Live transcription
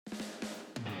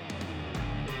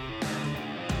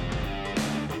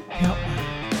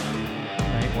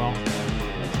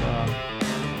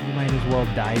as well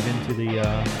dive into the main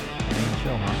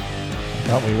show, huh? I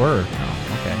thought we were.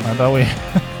 Oh, okay. I thought we...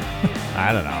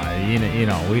 I don't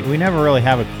know. We never really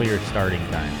have a clear starting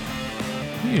time.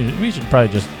 We should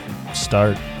probably just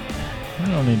start. We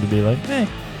don't need to be like, hey.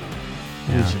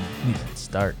 Yeah. We should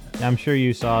start. I'm sure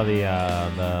you saw the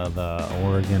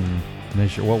Oregon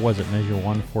measure. What was it? Measure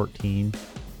 114.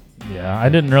 Yeah, I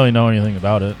didn't really know anything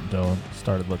about it until I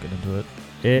started looking into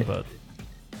it. But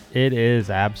It is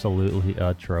absolutely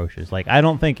atrocious. Like, I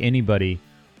don't think anybody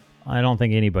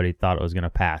thought it was going to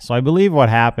pass. So I believe what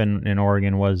happened in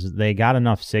Oregon was they got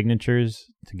enough signatures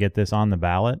to get this on the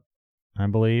ballot, I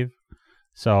believe.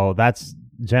 So that's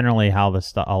generally how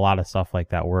a lot of stuff like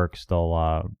that works.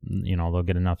 They'll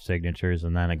get enough signatures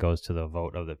and then it goes to the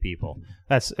vote of the people.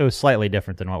 It was slightly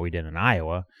different than what we did in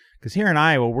Iowa, because here in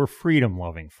Iowa we're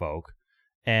freedom-loving folk,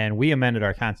 and we amended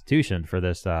our constitution for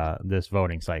this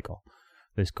voting cycle,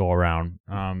 this go around.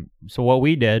 So what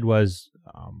we did was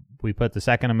we put the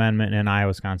Second Amendment in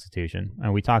Iowa's constitution,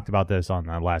 and we talked about this on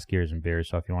the last Gears and Beers.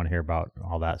 So if you want to hear about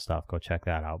all that stuff, go check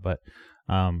that out. But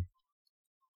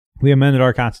we amended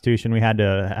our constitution. We had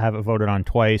to have it voted on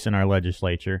twice in our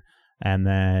legislature, and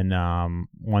then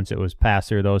once it was passed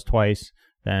through those twice,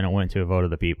 then it went to a vote of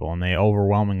the people, and they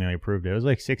overwhelmingly approved it. It was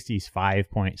like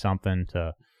 65 point something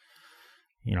to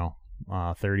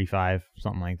 35,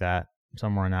 something like that,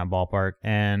 somewhere in that ballpark.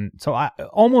 And so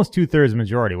almost 2/3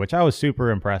 majority, which I was super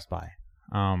impressed by.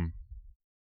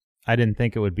 I didn't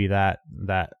think it would be that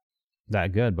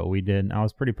good, but we did. I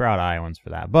was pretty proud of Iowans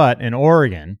for that. But in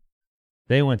Oregon,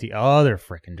 they went the other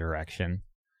frickin' direction,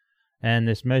 and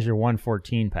this Measure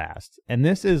 114 passed. And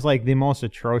this is like the most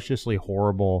atrociously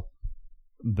horrible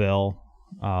bill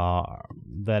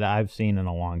that I've seen in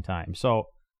a long time. So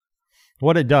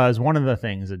what it does, one of the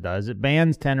things it does, it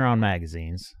bans 10-round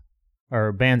magazines,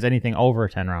 or bans anything over a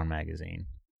 10-round magazine,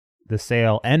 the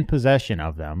sale and possession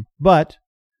of them, but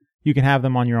you can have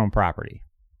them on your own property.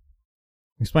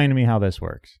 Explain to me how this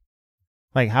works.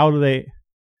 Like, how do they...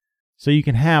 So you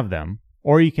can have them,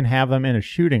 or you can have them in a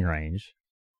shooting range,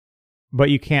 but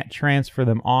you can't transfer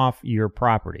them off your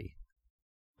property.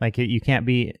 Like, you can't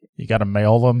be... You got to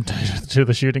mail them to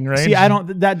the shooting range? See, I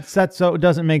don't... That's so it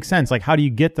doesn't make sense. Like, how do you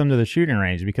get them to the shooting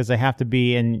range? Because they have to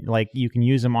be in... Like, you can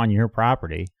use them on your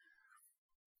property.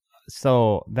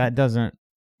 So that doesn't...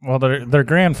 Well, they're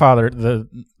grandfathered.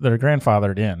 They're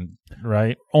grandfathered in,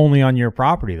 right? Only on your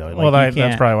property, though. Like,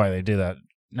 that's probably why they do that.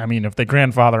 I mean, if they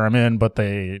grandfather them in, but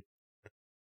they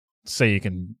say you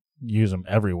can use them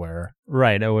everywhere,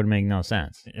 right? It would make no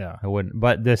sense. Yeah, it wouldn't.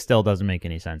 But this still doesn't make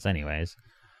any sense, anyways.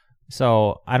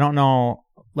 So I don't know.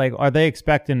 Like, are they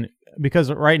expecting?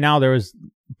 Because right now there was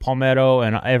Palmetto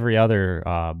and every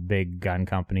other big gun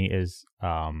company is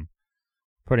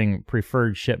putting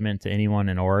preferred shipment to anyone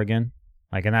in Oregon.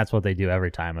 Like, and that's what they do every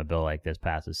time a bill like this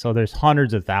passes. So there's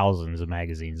hundreds of thousands of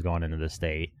magazines going into the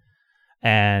state,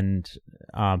 and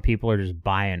people are just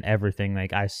buying everything.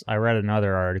 Like, I read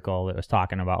another article that was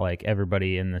talking about, like,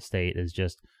 everybody in the state is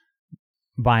just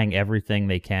buying everything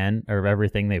they can, or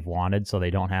everything they've wanted, so they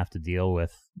don't have to deal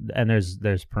with. And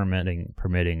there's permitting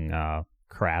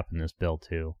crap in this bill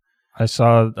too. I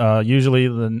saw usually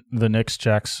the NICS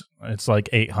checks, it's like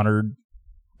 $800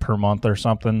 per month or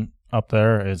something up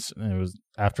there. It was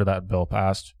after that bill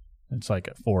passed. It's like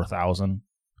at $4,000.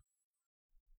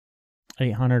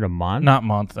 $800 a month? Not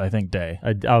month, I think day.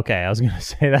 Okay, I was gonna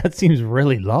say that seems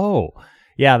really low.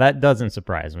 Yeah, that doesn't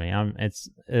surprise me. It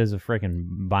is a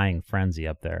freaking buying frenzy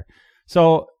up there.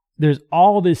 So there's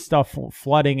all this stuff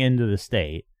flooding into the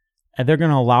state, and they're going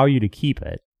to allow you to keep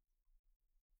it,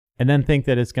 and then think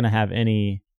that it's going to have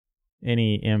any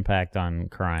impact on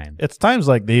crime. It's times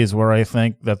like these where I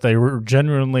think that they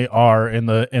genuinely are in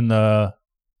the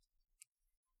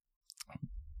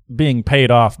being paid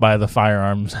off by the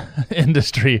firearms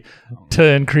industry to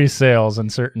increase sales in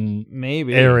certain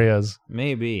areas.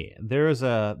 Maybe. There was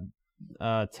a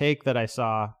take that I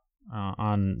saw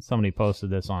on somebody posted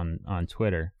this on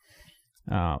Twitter.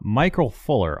 Michael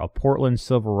Fuller, a Portland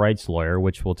civil rights lawyer,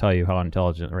 which will tell you how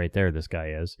intelligent right there this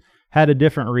guy is, had a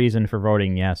different reason for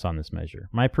voting yes on this measure.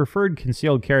 My preferred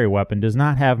concealed carry weapon does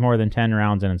not have more than 10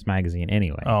 rounds in its magazine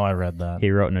anyway. Oh, I read that. He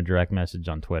wrote in a direct message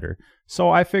on Twitter.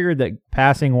 So I figured that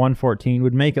passing 114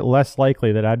 would make it less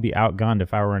likely that I'd be outgunned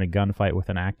if I were in a gunfight with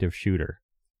an active shooter.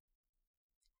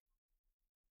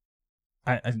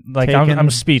 I'm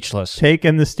speechless. Take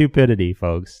in the stupidity,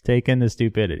 folks. Take in the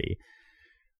stupidity.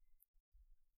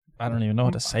 I don't even know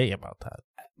what to say about that.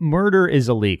 Murder is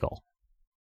illegal.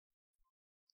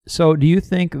 So do you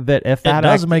think that if that... It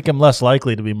does make him less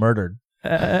likely to be murdered.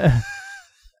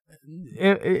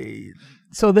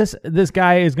 So this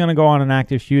guy is going to go on an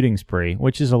active shooting spree,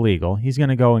 which is illegal. He's going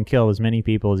to go and kill as many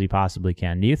people as he possibly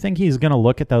can. Do you think he's going to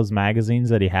look at those magazines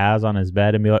that he has on his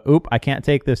bed and be like, oop, I can't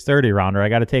take this 30-rounder. I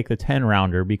got to take the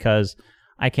 10-rounder because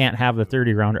I can't have the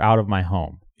 30-rounder out of my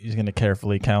home. He's going to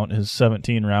carefully count his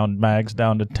 17-round mags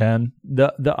down to 10.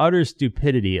 The utter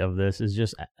stupidity of this is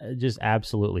just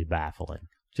absolutely baffling.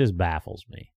 Just baffles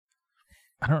me.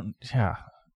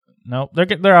 No,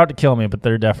 they're out to kill me, but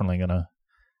they're definitely going to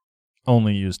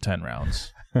only use 10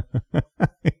 rounds.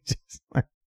 It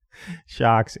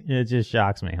just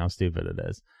shocks me how stupid it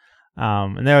is.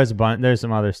 And there's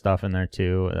some other stuff in there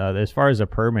too. As far as a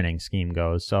permitting scheme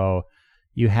goes, so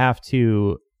you have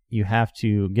to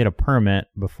get a permit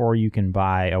before you can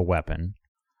buy a weapon.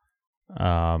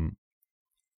 And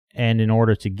in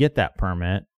order to get that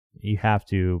permit, you have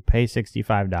to pay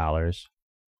 $65,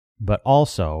 but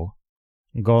also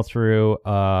go through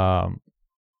a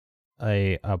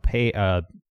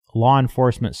law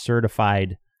enforcement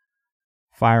certified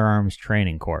firearms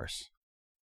training course.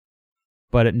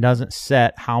 But it doesn't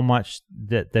set how much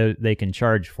that they can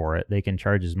charge for it. They can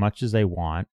charge as much as they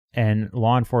want, and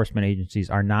law enforcement agencies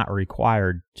are not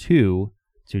required to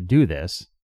do this.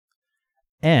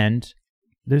 And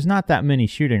there's not that many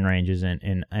shooting ranges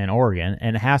in Oregon,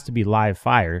 and it has to be live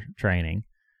fire training.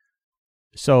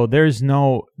 So there's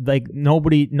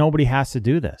nobody has to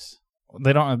do this.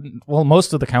 They don't. Well,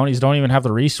 most of the counties don't even have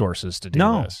the resources to do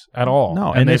this at all.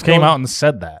 No, and they came out and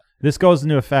said that. This goes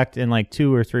into effect in like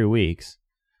 2 or 3 weeks.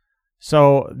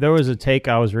 So there was a take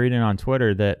I was reading on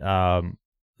Twitter that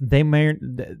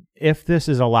if this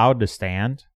is allowed to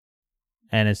stand,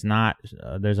 and it's not,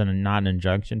 there's not an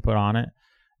injunction put on it.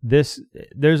 There's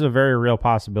a very real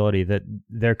possibility that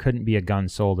there couldn't be a gun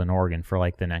sold in Oregon for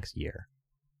like the next year.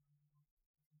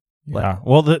 Yeah.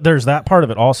 Well, there's that part of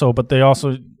it also, but they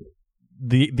also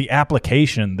the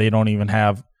application they don't even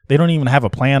have a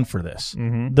plan for this.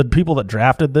 Mm-hmm. The people that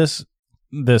drafted this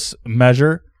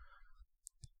measure,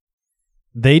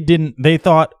 they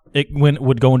thought it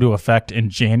would go into effect in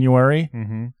January,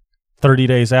 30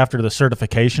 days after the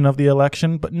certification of the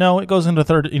election, but no, it goes into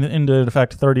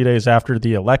effect 30 days after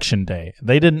the election day.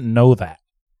 They didn't know that,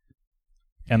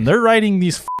 and they're writing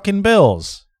these fucking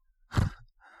bills.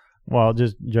 Well,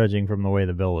 just judging from the way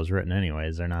the bill was written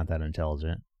anyways, they're not that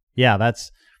intelligent. Yeah,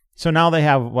 so now they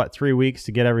have 3 weeks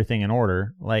to get everything in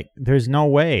order. Like there's no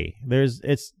way. There's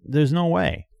no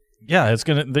way. Yeah,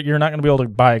 you're not gonna be able to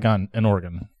buy a gun in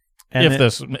Oregon. And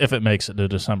if it makes it to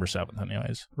December 7th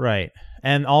anyways. Right.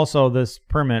 And also this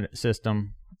permit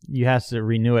system, you have to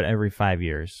renew it every 5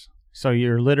 years. So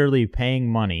you're literally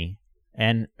paying money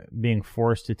and being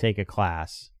forced to take a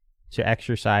class to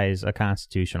exercise a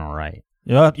constitutional right.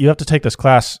 You have to take this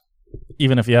class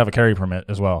even if you have a carry permit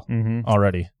as well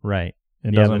already. Right.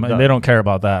 They don't care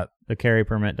about that. The carry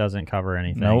permit doesn't cover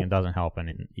anything. Nope. It doesn't help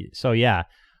anything. So yeah.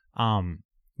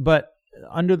 But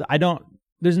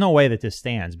there's no way that this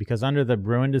stands, because under the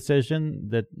Bruen decision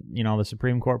that the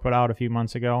Supreme Court put out a few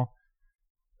months ago,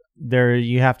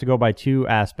 you have to go by 2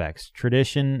 aspects: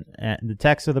 tradition, the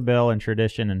text of the bill, and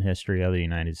tradition and history of the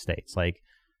United States. Like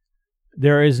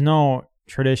there is no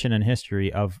tradition and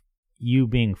history of you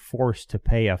being forced to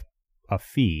pay a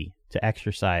fee to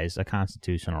exercise a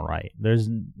constitutional right. There's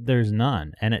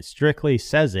none, and it strictly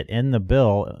says it in the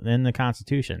bill, in the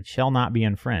Constitution, shall not be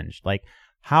infringed. Like,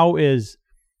 how is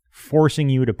forcing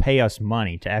you to pay us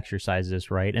money to exercise this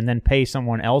right and then pay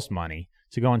someone else money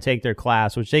to go and take their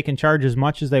class, which they can charge as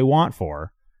much as they want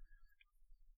for?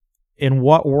 In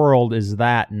what world is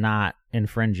that not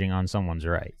infringing on someone's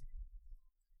right?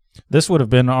 This would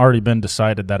have already been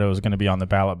decided that it was going to be on the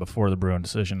ballot before the Bruen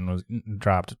decision was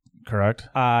dropped, correct?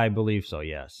 I believe so,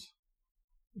 yes.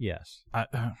 Yes.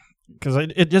 Because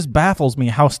it just baffles me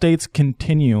how states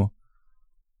continue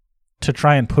to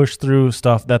try and push through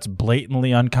stuff that's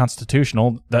blatantly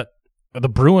unconstitutional, that the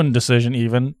Bruen decision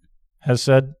even has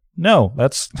said, no,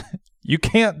 you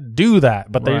can't do that.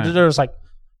 But they're just like,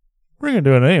 we're going to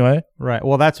do it anyway. Right.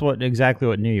 Well, that's exactly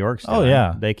what New York's doing. Oh,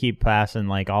 yeah. They keep passing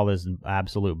like all this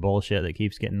absolute bullshit that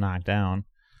keeps getting knocked down.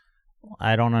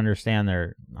 I don't understand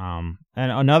their and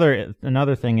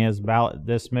another thing is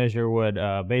this measure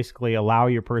would basically allow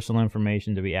your personal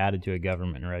information to be added to a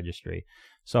government registry.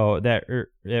 So that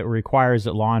it requires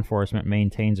that law enforcement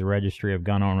maintains a registry of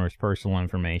gun owners' personal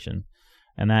information.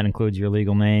 And that includes your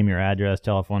legal name, your address,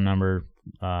 telephone number,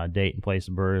 date and place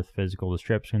of birth, physical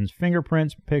descriptions,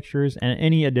 fingerprints, pictures, and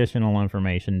any additional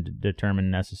information determined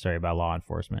necessary by law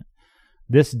enforcement.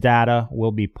 This data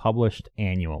will be published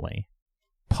annually.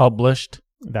 Published?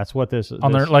 That's what this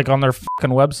on their fucking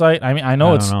website. I mean, I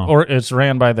know it's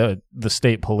ran by the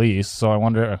state police, so I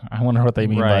wonder what they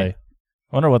mean by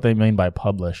I wonder what they mean by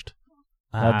published.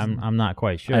 I'm not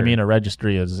quite sure. I mean, a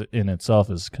registry is in itself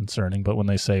is concerning, but when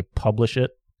they say publish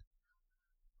it,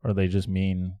 or they just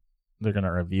mean they're going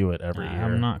to review it every year.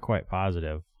 I'm not quite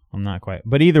positive.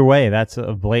 But either way, that's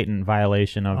a blatant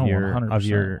violation of your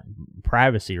 100%.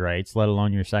 privacy rights, let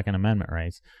alone your Second Amendment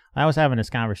rights. I was having this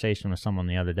conversation with someone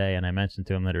the other day, and I mentioned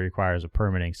to him that it requires a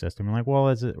permitting system. I'm like, well,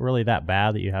 is it really that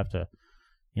bad that you have to,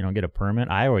 get a permit?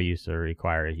 Iowa used to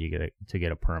require you to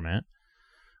get a permit.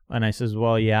 And I says,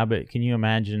 well, yeah, but can you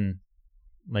imagine,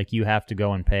 like, you have to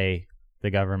go and pay the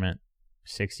government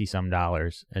 $60-some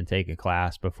and take a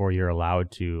class before you're allowed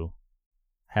to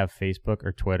have Facebook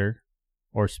or Twitter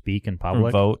or speak in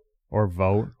public or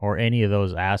vote or any of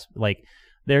those like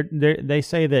they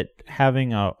say that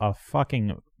having a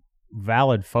fucking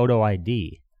valid photo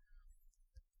ID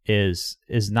is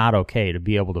not okay to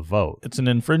be able to vote. It's an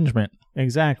infringement.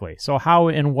 Exactly. So how,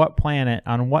 on what planet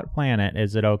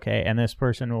is it okay? And this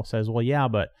person says, well, yeah,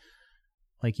 but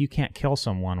like you can't kill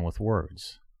someone with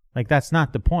words. Like that's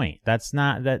not the point. That's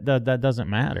not, that doesn't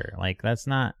matter. Like that's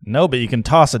not. No, but you can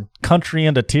toss a country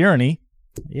into tyranny.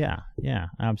 Yeah,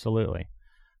 absolutely.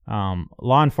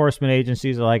 Law enforcement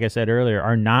agencies, like I said earlier,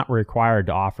 are not required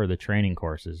to offer the training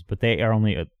courses, but they are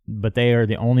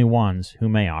the only ones who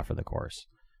may offer the course.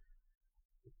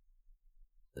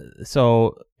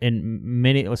 So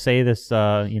let's say this,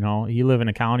 you live in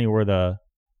a county where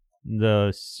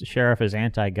the sheriff is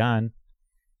anti-gun.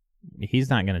 He's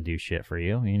not going to do shit for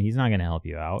you. I mean, he's not going to help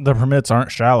you out. The permits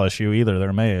aren't shall issue either;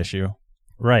 they're may issue.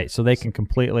 Right. So they can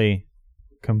completely.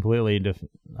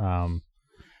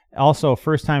 Also,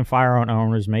 first-time firearm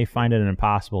owners may find it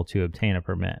impossible to obtain a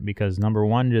permit because, number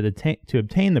one, to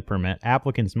obtain the permit,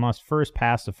 applicants must first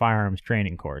pass the firearms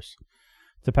training course.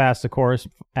 To pass the course,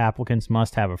 applicants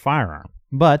must have a firearm,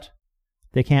 but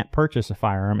they can't purchase a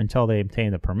firearm until they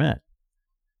obtain the permit.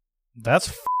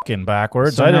 That's fucking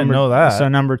backwards. I didn't know that. So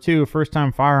number two,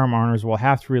 first-time firearm owners will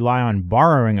have to rely on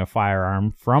borrowing a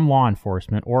firearm from law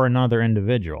enforcement or another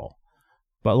individual.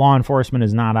 But law enforcement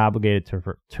is not obligated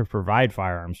to provide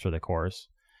firearms for the course.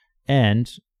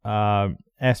 And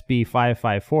SB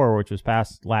 554, which was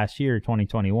passed last year,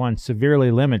 2021,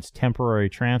 severely limits temporary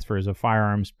transfers of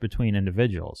firearms between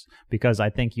individuals because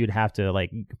I think you'd have to like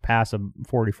pass a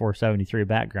 4473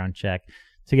 background check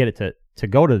to get it to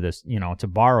go to this, to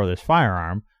borrow this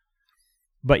firearm.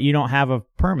 But you don't have a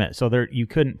permit, so you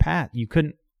couldn't pass.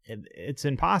 It's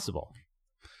impossible.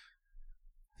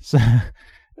 So.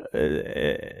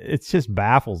 It just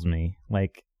baffles me.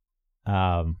 Like,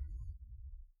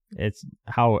 it's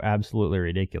how absolutely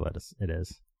ridiculous it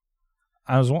is.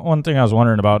 One thing I was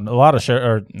wondering about. A lot of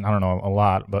I don't know a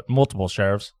lot, but multiple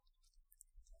sheriffs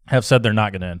have said they're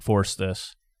not going to enforce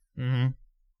this. Mm-hmm.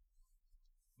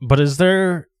 But is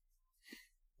there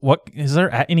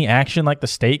any action like the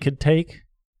state could take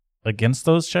against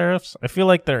those sheriffs? I feel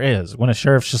like there is. When a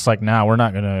sheriff's just like, "Nah, we're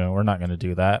not gonna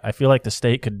do that." I feel like the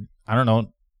state could, I don't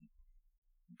know,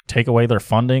 take away their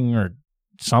funding or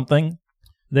something.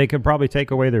 They could probably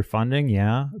take away their funding,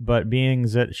 yeah. But being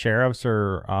that sheriffs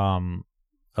are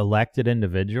elected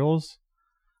individuals,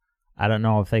 I don't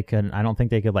know if they could. I don't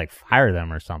think they could like fire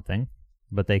them or something.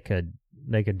 But they could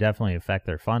definitely affect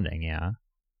their funding, yeah.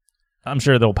 I'm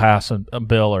sure they'll pass a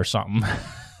bill or something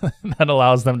that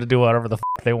allows them to do whatever the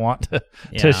fuck they want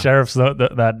to sheriffs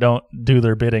that don't do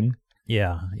their bidding.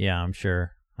 Yeah, I'm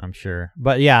sure.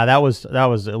 But yeah, that was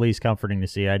at least comforting to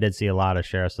see. I did see a lot of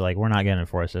sheriffs like, we're not going to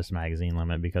enforce this magazine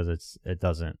limit because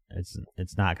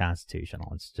it's not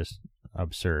constitutional. It's just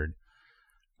absurd.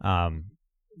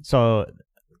 So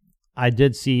I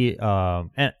did see,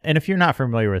 and if you're not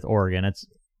familiar with Oregon, it's,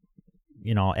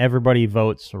 everybody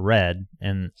votes red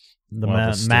in the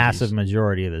massive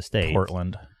majority of the state.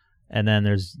 Portland. And then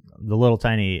there's the little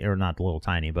tiny, or not the little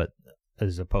tiny, but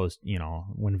as opposed,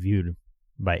 when viewed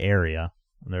by area,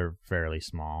 they're fairly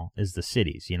small, is the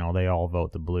cities. They all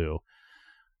vote the blue.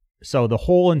 So the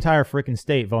whole entire freaking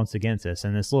state votes against this,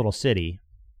 and this little city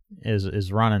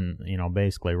is running,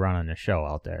 basically running the show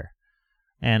out there.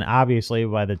 And obviously,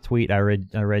 by the tweet I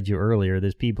read you earlier,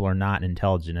 these people are not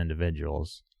intelligent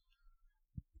individuals.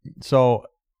 So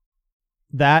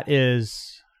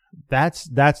that's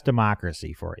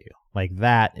democracy for you. Like,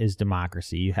 that is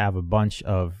democracy. You have a bunch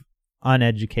of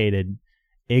uneducated,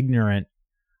 ignorant,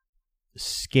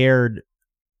 scared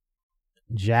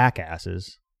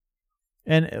jackasses.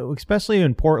 And especially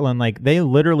in Portland, like, they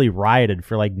literally rioted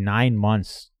for like 9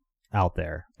 months out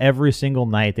there. Every single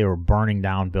night they were burning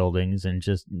down buildings, and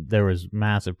just there was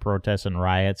massive protests and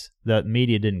riots. The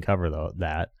media didn't cover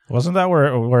that. Wasn't that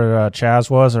where Chaz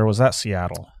was, or was that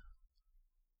Seattle?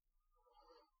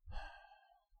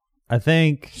 I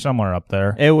think somewhere up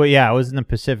there. it was in the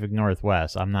Pacific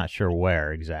Northwest. I'm not sure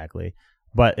where exactly,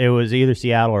 but it was either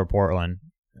Seattle or Portland.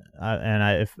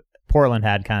 If Portland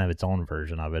had kind of its own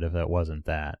version of it, if it wasn't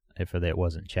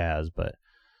Chaz, but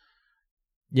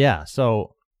yeah.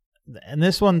 So, and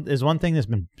this one is one thing that's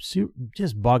been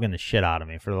just bugging the shit out of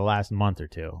me for the last month or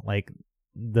two. Like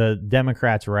the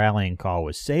Democrats' rallying call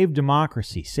was "Save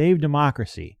democracy, save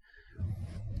democracy,"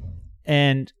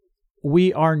 and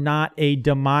we are not a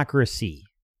democracy.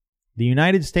 The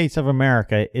United States of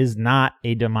America is not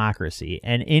a democracy,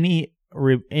 and any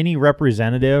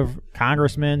representative,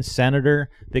 congressman,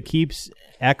 senator that keeps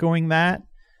echoing that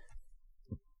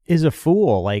is a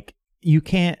fool. Like, you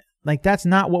can't, like, that's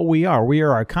not what we are. We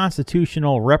are a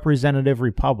constitutional representative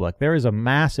republic. There is a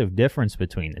massive difference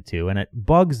between the two, and it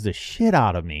bugs the shit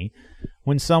out of me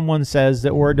when someone says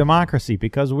that we're a democracy,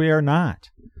 because we are not.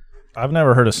 I've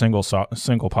never heard a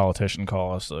single politician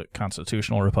call us a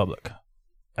constitutional republic,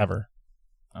 ever.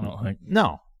 I don't think.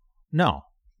 No.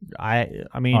 I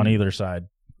mean, on either side,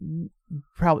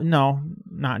 probably no,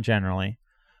 not generally.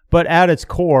 But at its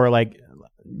core, like,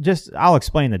 I'll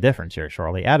explain the difference here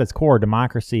shortly. At its core,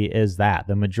 democracy is that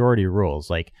the majority rules.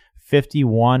 Like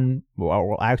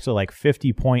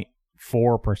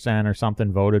 50.4% or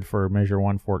something voted for Measure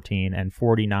 114, and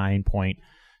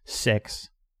 49.6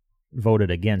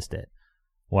 voted against it.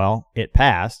 Well, it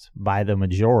passed by the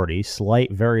majority,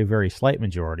 very, very slight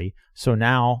majority. So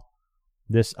now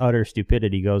this utter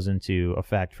stupidity goes into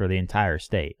effect for the entire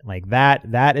state. Like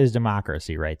that is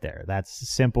democracy right there. That's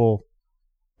simple,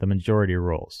 the majority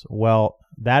rules. Well,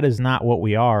 that is not what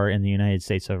we are in the United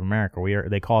States of America.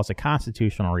 They call us a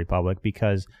constitutional republic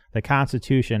because the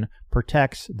Constitution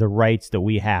protects the rights that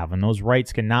we have, and those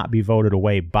rights cannot be voted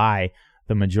away by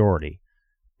the majority.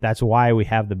 That's why we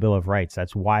have the Bill of Rights.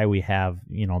 That's why we have,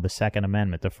 the Second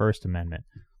Amendment, the First Amendment,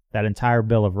 that entire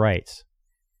Bill of Rights.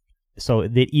 So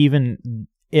that even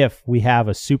if we have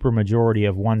a supermajority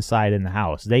of one side in the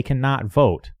House, they cannot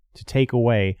vote to take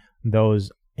away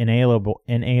those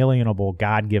inalienable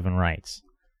God-given rights.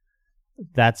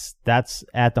 That's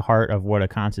at the heart of what a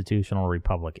constitutional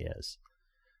republic is.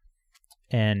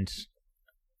 And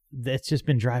that's just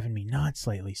been driving me nuts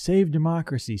lately. Save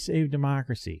democracy, save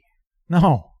democracy.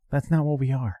 No, that's not what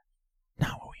we are.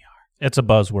 Not what we are. It's a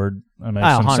buzzword. It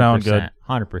makes them sound good.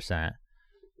 100%.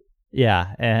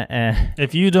 Yeah. And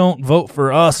if you don't vote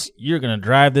for us, you're going to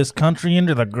drive this country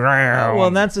into the ground.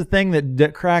 Well, that's the thing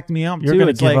that cracked me up, you're too. You're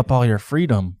going to give up all your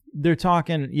freedom. They're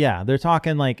talking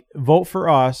like, vote for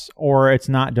us or it's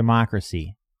not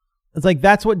democracy. It's like,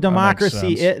 that's what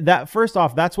democracy is. First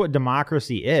off, that's what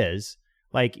democracy is.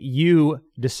 Like, you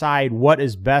decide what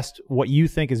you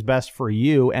think is best for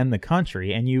you and the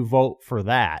country, and you vote for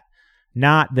that.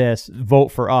 Not this, vote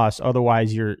for us,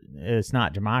 otherwise it's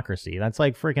not democracy. That's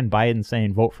like freaking Biden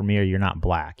saying, vote for me or you're not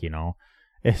black,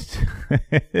 It's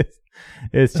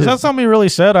is that something he really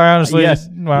said? I honestly... Yes,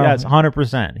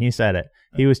 100%. He said it.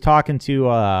 He was talking to,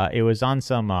 it was on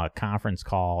some conference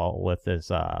call with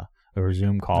this, or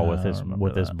Zoom call with this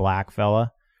black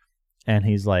fella. And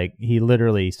he's like, he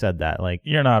literally said that, like,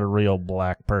 you're not a real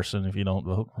black person if you don't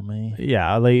vote for me.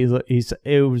 Yeah,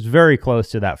 it was very close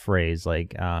to that phrase,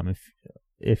 like,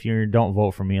 if you don't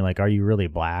vote for me, like, are you really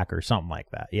black or something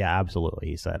like that? Yeah, absolutely,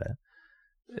 he said it.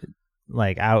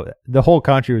 Like, the whole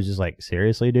country was just like,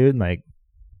 seriously, dude? Like,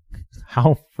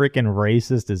 how freaking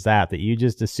racist is that you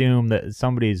just assume that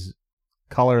somebody's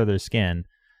color of their skin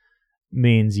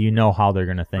means how they're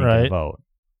going to think and vote?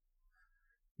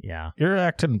 Yeah. You're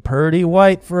acting pretty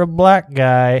white for a black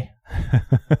guy.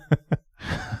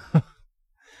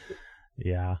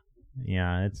 Yeah.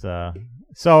 It's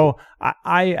so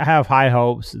I have high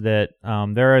hopes that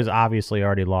there is obviously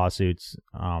already lawsuits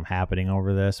happening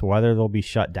over this. Whether they'll be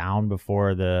shut down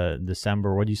before the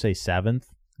December, what'd you say, 7th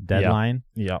deadline?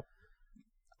 Yep.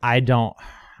 I don't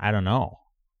know.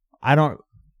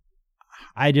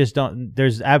 I just don't.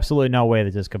 There's absolutely no way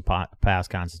that this could pass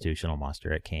constitutional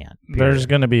muster. It can't. Period. There's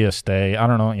going to be a stay. I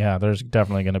don't know. Yeah, there's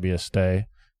definitely going to be a stay.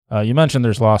 You mentioned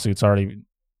there's lawsuits already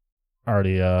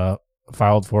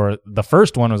filed for it. The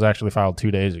first one was actually filed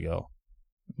 2 days ago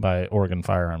by Oregon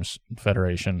Firearms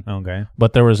Federation. Okay.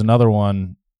 But there was another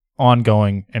one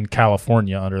ongoing in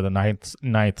California under the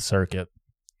Ninth Circuit,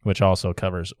 which also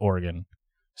covers Oregon.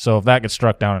 So if that gets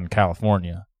struck down in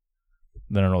California,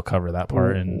 then it'll cover that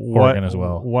part in Oregon as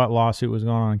well. What lawsuit was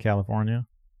going on in California?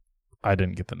 I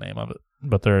didn't get the name of it,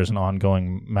 but there is an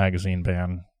ongoing magazine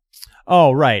ban.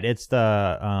 Oh, right. It's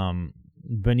the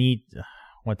Benit.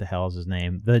 What the hell is his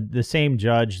name? The same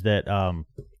judge that,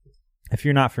 if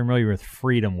you're not familiar with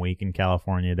Freedom Week in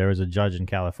California, there was a judge in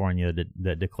California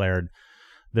that declared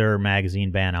their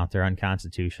magazine ban out there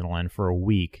unconstitutional, and for a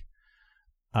week,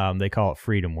 they call it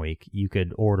Freedom Week, you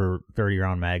could order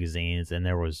 30-round magazines, and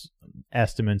there was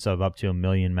estimates of up to 1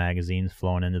 million magazines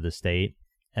flowing into the state.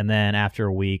 And then after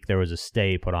a week, there was a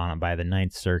stay put on it by the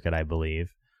Ninth Circuit, I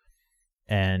believe.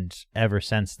 And ever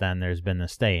since then, there's been a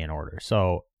stay in order.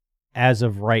 So as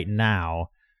of right now,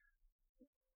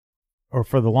 or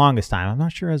for the longest time, I'm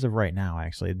not sure as of right now,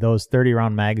 actually, those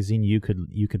 30-round magazine, you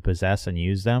could possess and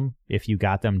use them if you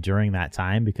got them during that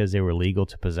time because they were legal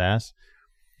to possess.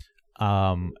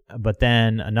 But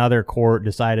then another court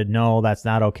decided, no, that's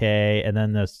not okay. And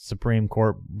then the Supreme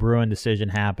Court Bruen decision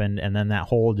happened. And then that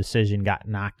whole decision got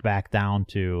knocked back down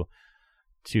to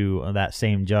that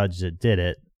same judge that did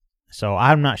it. So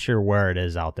I'm not sure where it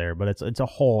is out there, but it's a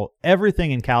whole,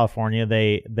 everything in California,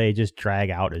 they just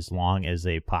drag out as long as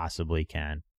they possibly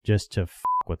can just to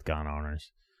fuck with gun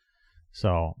owners.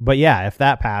 So, but yeah, if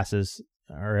that passes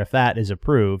or if that is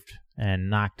approved and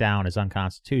knocked down as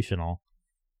unconstitutional,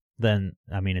 then,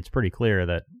 I mean, it's pretty clear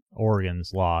that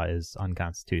Oregon's law is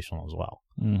unconstitutional as well.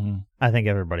 Mm-hmm. I think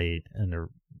everybody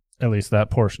at least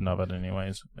that portion of it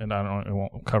anyways. And it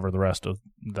won't cover the rest of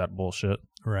that bullshit.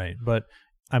 Right. But,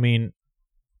 I mean,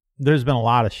 there's been a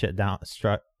lot of shit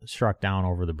struck down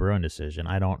over the Bruen decision.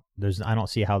 I don't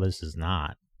see how this is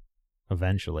not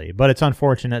eventually. But it's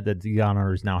unfortunate that the gun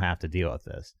owners now have to deal with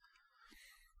this.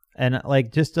 And,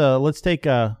 like, just let's take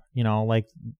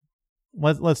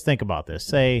Let's think about this.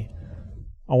 Say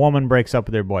a woman breaks up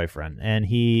with her boyfriend and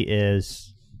he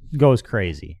goes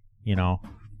crazy,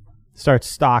 starts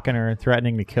stalking her,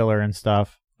 threatening to kill her and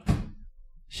stuff.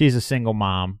 She's a single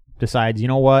mom, decides, you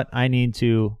know what? I need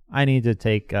to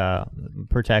take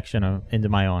protection into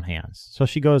my own hands. So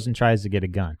she goes and tries to get a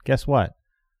gun. Guess what?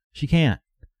 She can't.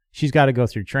 She's got to go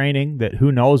through training that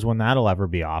who knows when that'll ever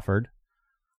be offered.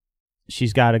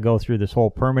 She's got to go through this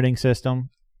whole permitting system.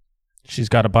 She's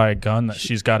got to buy a gun that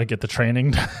she's got to get the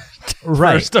training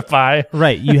right. first to buy.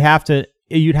 Right. You'd have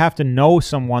to know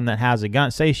someone that has a gun.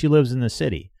 Say she lives in the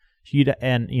city.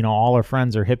 All her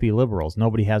friends are hippie liberals.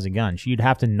 Nobody has a gun. You'd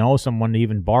have to know someone to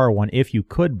even borrow one if you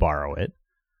could borrow it.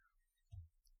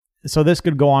 So this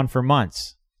could go on for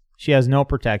months. She has no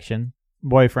protection.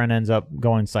 Boyfriend ends up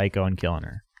going psycho and killing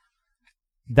her.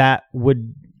 That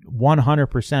would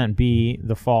 100% be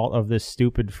the fault of this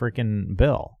stupid freaking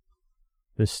bill.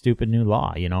 This stupid new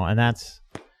law,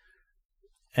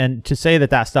 and to say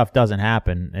that stuff doesn't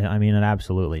happen, I mean, it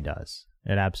absolutely does.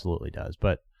 It absolutely does.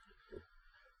 But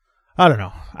I don't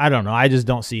know. I just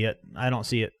don't see it. I don't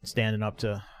see it standing up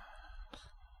to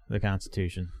the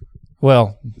Constitution.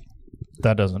 Well,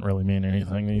 that doesn't really mean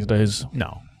anything these days.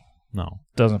 No.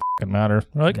 Doesn't fucking matter.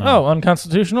 We're like, no. Oh,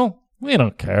 unconstitutional? We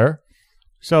don't care.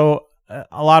 So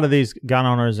a lot of these gun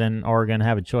owners in Oregon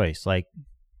have a choice, like,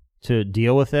 to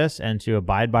deal with this and to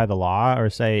abide by the law, or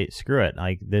say, screw it.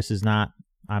 Like,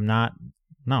 I'm not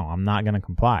going to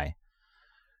comply.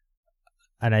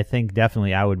 And I think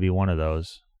definitely I would be one of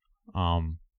those.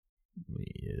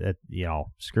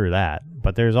 Screw that.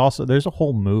 But there's a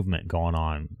whole movement going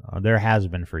on. There has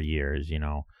been for years,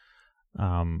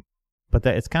 but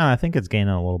it's I think it's gaining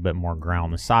a little bit more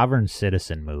ground. The sovereign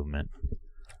citizen movement.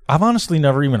 I've honestly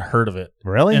never even heard of it.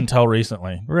 Really? Until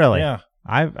recently. Really? Yeah.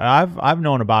 I've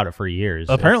known about it for years.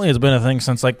 Apparently, it's been a thing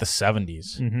since like the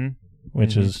 70s,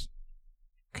 which mm-hmm. is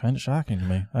kind of shocking to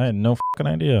me. I had no fucking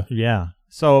idea. Yeah.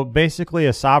 So basically,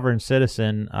 a sovereign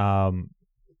citizen,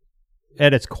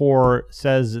 at its core,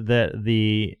 says that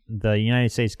the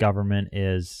United States government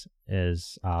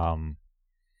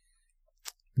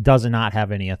does not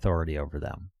have any authority over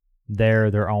them.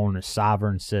 They're their own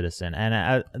sovereign citizen,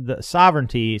 and the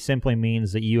sovereignty simply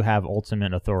means that you have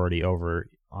ultimate authority over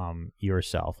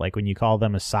yourself. Like when you call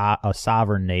them a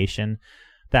sovereign nation,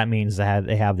 that means that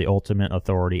they have the ultimate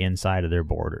authority inside of their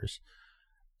borders.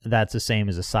 That's the same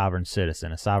as a sovereign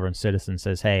citizen. A sovereign citizen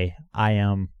says, "Hey, I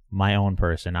am my own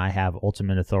person. I have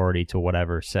ultimate authority to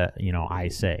whatever I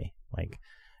say." Like,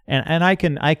 and I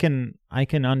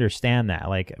can understand that.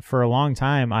 Like, for a long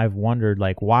time, I've wondered,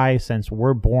 like, why, since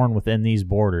we're born within these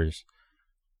borders,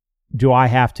 do I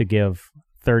have to give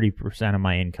 30% of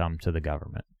my income to the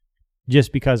government?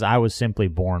 Just because I was simply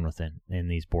born in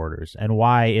these borders. And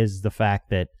why is the fact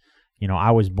that,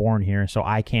 I was born here, so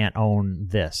I can't own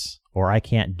this or I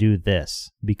can't do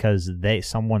this because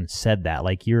someone said that,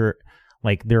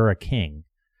 they're a king.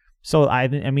 So I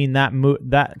mean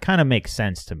that kind of makes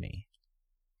sense to me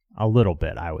a little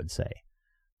bit, I would say.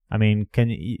 I mean,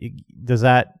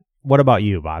 what about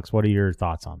you, Box? What are your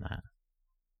thoughts on that?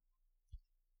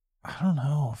 I don't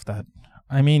know if that,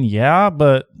 I mean, yeah,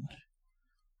 but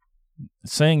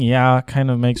saying yeah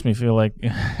kind of makes me feel like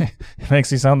it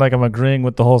makes me sound like I'm agreeing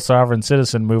with the whole sovereign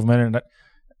citizen movement,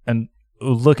 and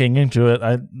looking into it,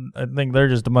 I think they're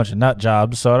just a bunch of nut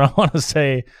jobs. So I don't want to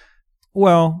say,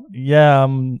 well, yeah,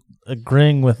 I'm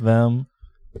agreeing with them.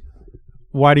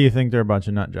 Why do you think they're a bunch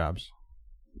of nut jobs?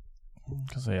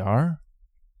 Because they are.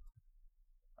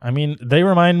 I mean, they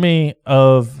remind me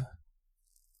of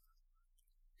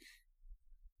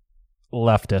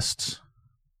leftists.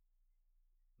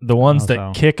 The ones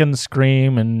that kick and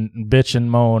scream and bitch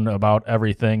and moan about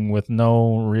everything with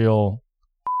no real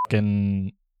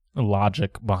fucking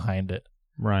logic behind it.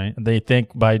 Right. They think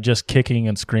by just kicking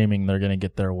and screaming they're going to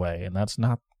get their way, and that's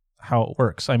not how it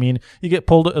works. I mean,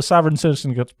 a sovereign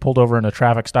citizen gets pulled over in a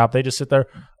traffic stop, they just sit there,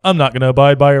 I'm not going to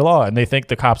abide by your law, and they think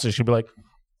the cops should be like,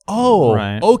 oh,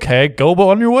 right. Okay, go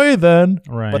on your way then.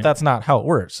 Right. But that's not how it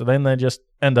works. So then they just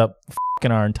end up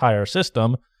fucking our entire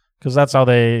system, because that's how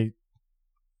they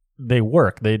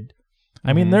work.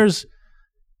 I mean, there's,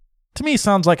 to me,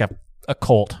 sounds like a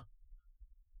cult.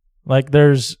 Like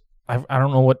there's, I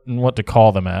don't know what to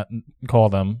call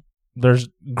them. There's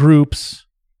groups,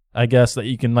 I guess, that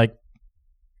you can like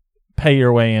pay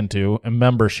your way into, and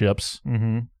memberships.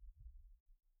 Mm-hmm.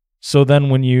 So then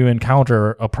when you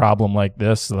encounter a problem like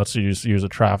this, let's use a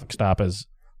traffic stop as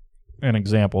an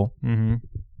example,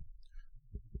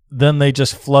 then they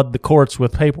just flood the courts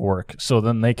with paperwork. So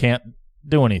then they can't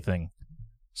do anything.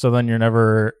 So then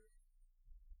you're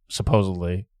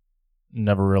supposedly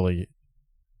never really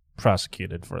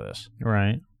prosecuted for this.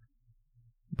 Right.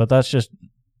 But that's just...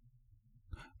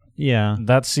 Yeah.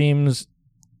 That seems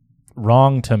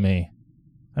wrong to me.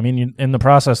 I mean, in the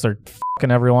process, they're fucking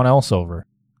everyone else over.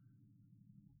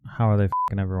 How are they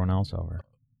fucking everyone else over?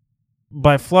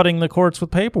 By flooding the courts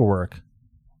with paperwork.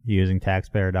 Using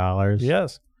taxpayer dollars?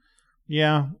 Yes.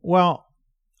 Yeah. Well,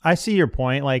 I see your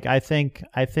point. Like, I think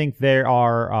there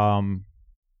are...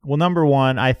 well, number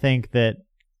one, I think that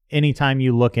anytime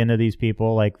you look into these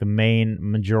people, like the main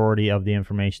majority of the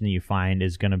information that you find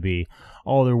is going to be,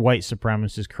 oh, they're white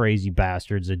supremacist, crazy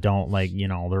bastards that don't they're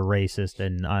racist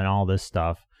and all this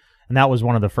stuff. And that was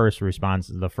one of the first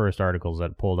responses, the first articles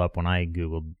that pulled up when I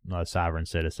Googled sovereign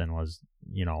citizen was,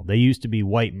 they used to be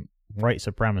white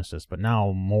supremacists, but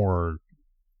now more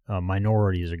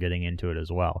minorities are getting into it as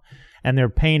well. And they're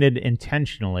painted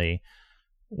intentionally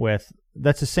with,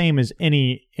 that's the same as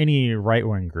any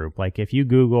right-wing group. Like if you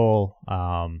Google,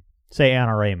 say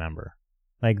NRA member,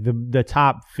 like the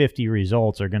top 50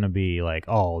 results are going to be like,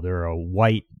 oh, they're a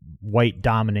white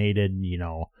dominated,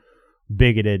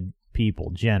 bigoted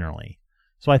people generally.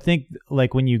 So I think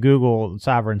like when you Google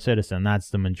sovereign citizen, that's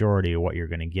the majority of what you're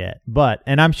going to get.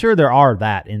 And I'm sure there are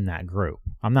that in that group.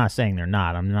 I'm not saying they're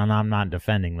not. I'm not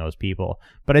defending those people.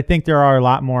 But I think there are a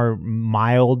lot more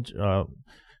mild,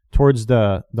 towards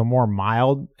the more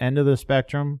mild end of the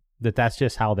spectrum, that's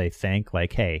just how they think.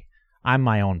 Like, hey, I'm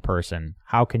my own person.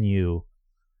 How can you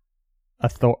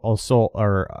assault,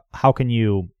 or how can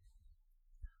you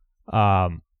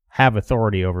have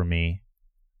authority over me?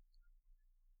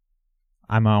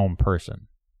 I'm my own person.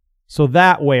 So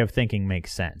that way of thinking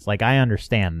makes sense. Like, I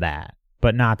understand that,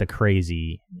 but not the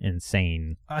crazy,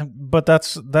 insane. But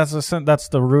that's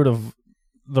the root of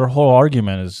their whole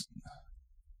argument is,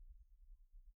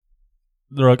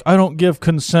 they're like, I don't give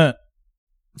consent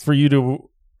for you to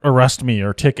arrest me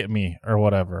or ticket me or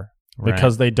whatever, right,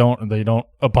 because they don't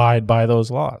abide by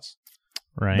those laws.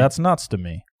 Right. That's nuts to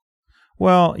me.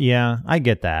 Well, yeah, I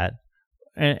get that.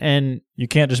 And you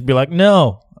can't just be like,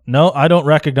 no, I don't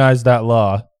recognize that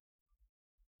law.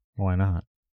 Why not?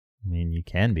 I mean, you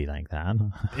can be like that.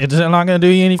 It's not going to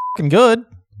do you any fucking good.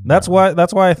 That's why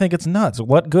I think it's nuts.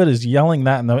 What good is yelling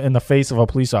that in the face of a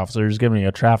police officer who's giving you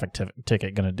a traffic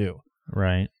ticket going to do?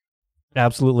 Right.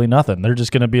 Absolutely nothing. They're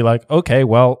just going to be like, okay,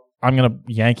 well, I'm going to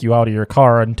yank you out of your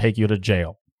car and take you to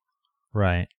jail.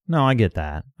 Right. No, I get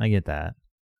that.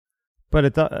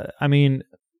 But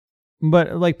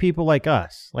but like people like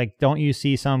us, like, don't you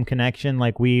see some connection?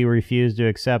 Like, we refuse to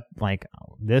accept, like,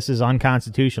 this is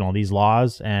unconstitutional, these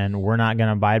laws, and we're not going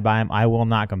to abide by them. I will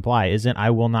not comply. Isn't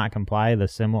I will not comply a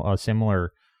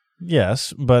similar?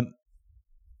 Yes, but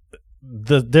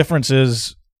the difference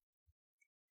is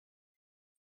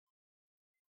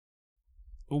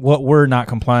what we're not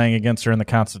complying against are in the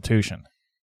Constitution.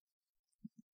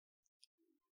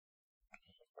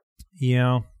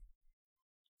 Yeah.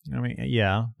 I mean,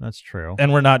 yeah, that's true.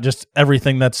 And we're not just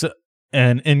everything that's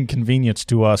an inconvenience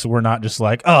to us. We're not just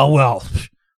like, oh, well,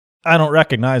 I don't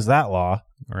recognize that law.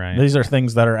 Right. These are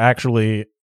things that are actually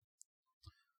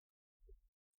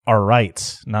our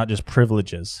rights, not just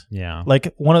privileges. Yeah.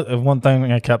 Like one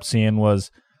thing I kept seeing was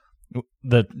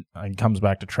that comes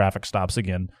back to traffic stops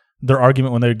again. Their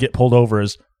argument when they get pulled over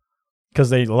is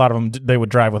because a lot of them, they would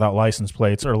drive without license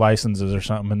plates or licenses or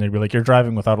something, and they'd be like, "You're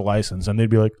driving without a license," and they'd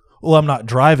be like, "Well, I'm not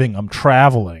driving, I'm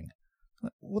traveling."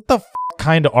 What the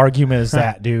kind of argument is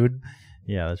that, dude?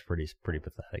 Yeah, that's pretty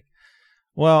pathetic.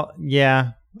 Well,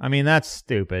 yeah, I mean, that's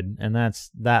stupid, and that's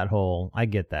that whole. I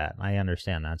get that. I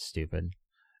understand that's stupid,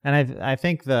 and I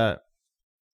think there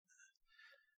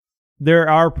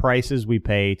are prices we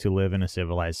pay to live in a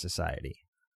civilized society.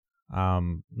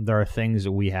 There are things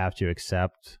that we have to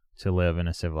accept to live in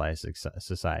a civilized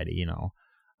society, you know.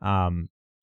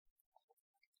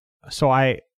 So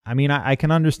I mean, I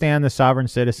can understand the sovereign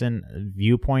citizen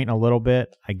viewpoint a little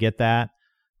bit. I get that.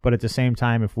 But at the same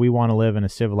time, if we want to live in a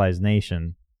civilized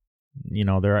nation, you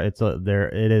know,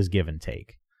 it is give and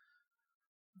take.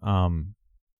 But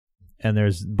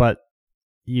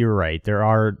you're right. There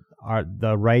are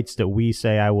the rights that we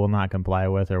say I will not comply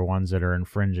with are ones that are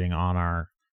infringing on our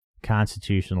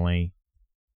constitutionally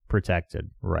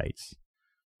protected rights.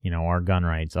 You know, our gun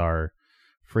rights, our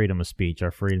freedom of speech,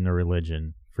 our freedom of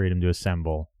religion, freedom to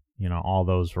assemble, you know, all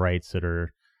those rights that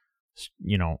are,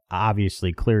 you know,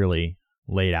 obviously clearly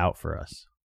laid out for us.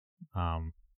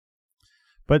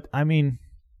 But I mean,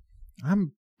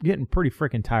 I'm getting pretty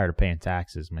freaking tired of paying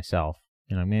taxes myself.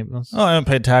 You know, maybe I haven't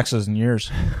paid taxes in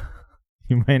years.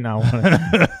 You might not want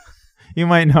to. You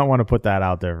might not want to put that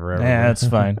out there forever. Yeah, that's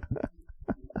fine.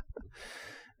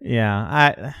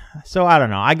 Yeah, so I don't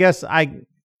know. I guess I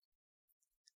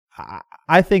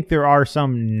think there are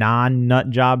some non-nut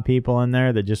job people in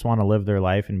there that just want to live their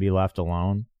life and be left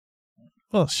alone.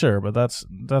 Well, sure, but that's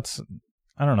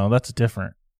I don't know. That's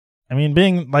different. I mean,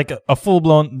 being like a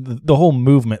full-blown, the whole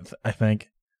movement, I think,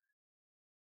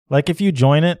 like if you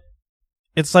join it,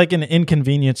 it's like an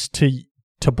inconvenience to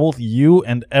both you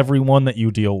and everyone that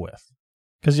you deal with.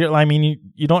 Because you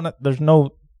don't, there's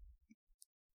no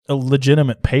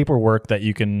legitimate paperwork that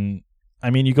you can, I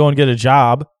mean, you go and get a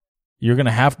job, you're going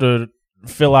to have to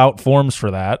fill out forms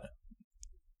for that.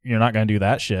 You're not going to do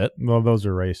that shit. Well, those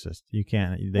are racist. You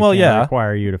can't, they well, can't yeah.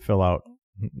 require you to fill out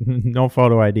no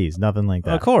photo IDs, nothing like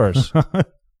that. Of course.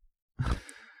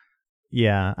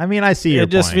 Yeah, I mean, I see your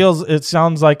point. It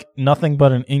sounds like nothing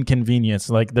but an inconvenience.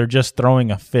 Like they're just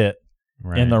throwing a fit.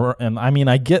 Right. And I mean,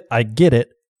 I get it,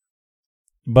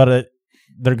 but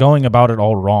they're going about it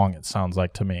all wrong. It sounds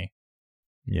like to me.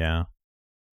 Yeah,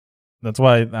 that's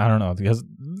why I don't know, because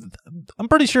I'm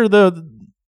pretty sure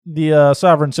the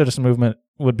sovereign citizen movement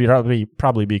would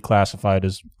probably be classified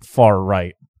as far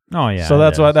right. Oh yeah. So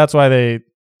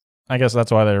I guess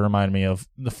that's why they remind me of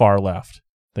the far left.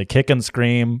 They kick and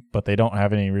scream, but they don't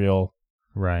have any real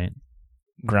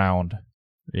ground.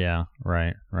 Yeah,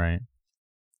 right.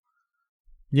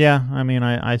 Yeah, I mean,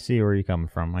 I see where you're coming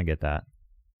from. I get that.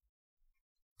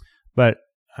 But,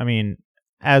 I mean,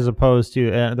 as opposed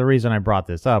to, the reason I brought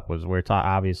this up was we're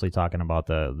obviously talking about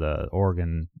the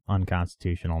Oregon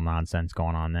unconstitutional nonsense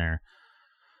going on there.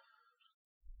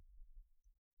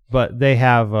 But they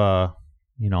have a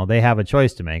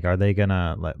choice to make. Are they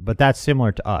gonna? But that's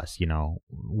similar to us. You know,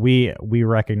 we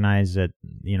recognize that.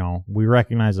 You know, we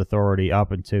recognize authority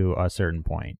up until a certain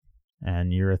point,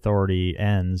 and your authority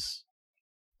ends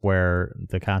where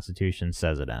the Constitution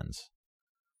says it ends.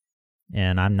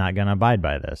 And I'm not gonna abide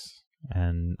by this.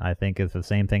 And I think if the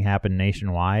same thing happened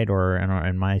nationwide or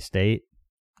in my state,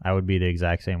 I would be the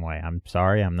exact same way. I'm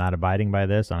sorry, I'm not abiding by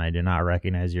this, and I do not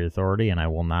recognize your authority, and I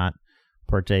will not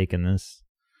partake in this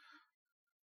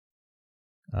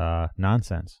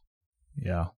nonsense.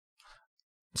 Yeah.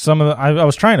 I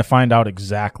was trying to find out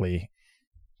exactly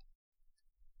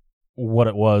what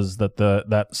it was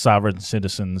that sovereign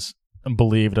citizens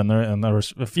believed, and there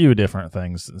was a few different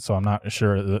things, so I'm not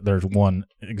sure that there's one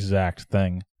exact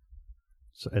thing.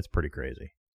 So it's pretty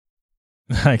crazy.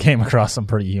 I came across some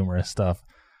pretty humorous stuff.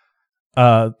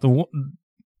 One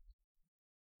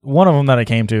of them that I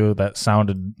came to that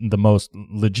sounded the most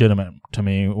legitimate to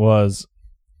me was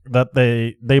that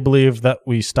they believe that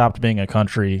we stopped being a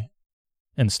country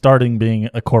and starting being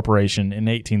a corporation in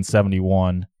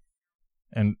 1871.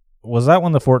 And was that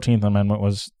when the 14th Amendment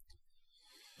was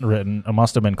written? It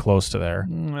must have been close to there.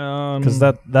 Because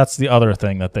that's the other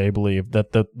thing that they believe,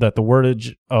 that the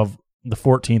wordage of the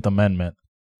 14th Amendment,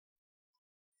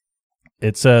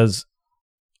 it says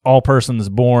all persons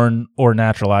born or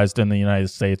naturalized in the United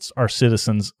States are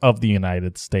citizens of the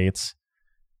United States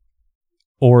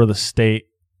or the state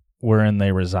wherein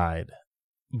they reside.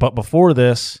 But before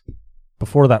that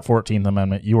 14th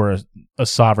Amendment, you were a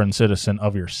sovereign citizen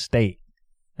of your state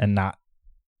and not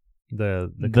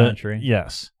the country.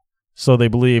 Yes. So they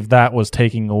believe that was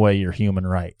taking away your human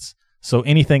rights. So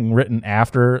anything written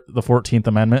after the 14th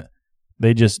Amendment,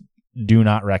 they just do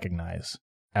not recognize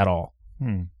at all.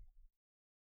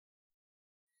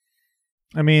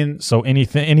 I mean, so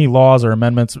any laws or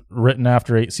amendments written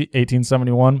after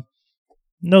 1871,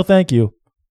 no, thank you.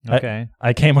 Okay.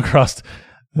 I came across.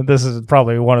 This is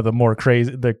probably one of the more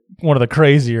crazier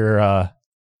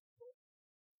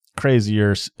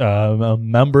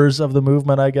members of the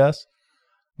movement, I guess.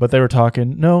 But they were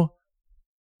talking. No,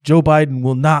 Joe Biden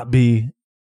will not be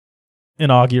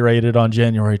inaugurated on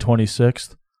January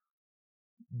 26th.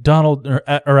 Donald,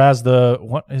 or as the,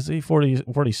 what is he,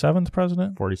 47th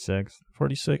president? 46.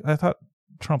 46. I thought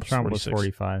Trump was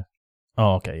 45.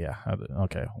 Oh, okay, yeah.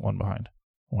 Okay, one behind,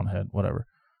 one ahead, whatever.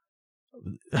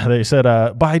 They said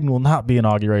Biden will not be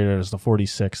inaugurated as the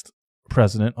 46th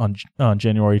president on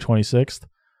January 26th.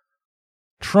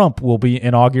 Trump will be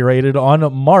inaugurated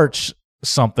on March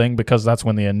something, because that's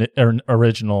when the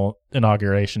original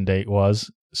inauguration date was,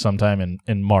 sometime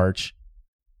in March.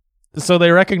 So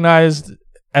they recognized,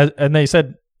 and they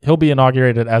said he'll be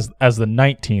inaugurated as the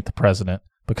 19th president,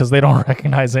 because they don't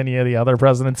recognize any of the other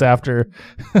presidents after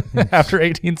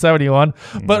 1871.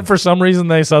 But for some reason,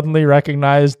 they suddenly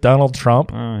recognized Donald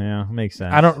Trump. Oh yeah, makes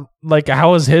sense. I don't like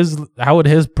how would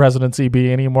his presidency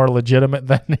be any more legitimate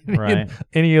than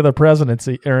any of the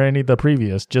presidency or any of the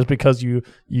previous, just because you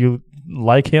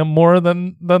like him more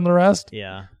than the rest?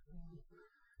 Yeah.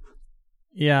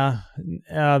 Yeah.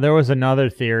 There was another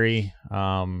theory,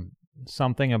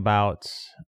 something about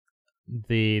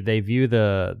they view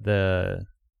the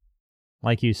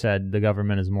like you said, the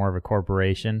government is more of a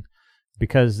corporation,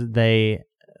 because they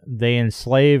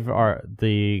enslave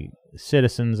the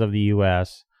citizens of the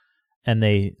U.S. and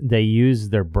they use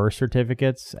their birth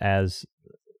certificates as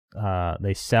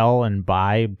they sell and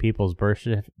buy people's birth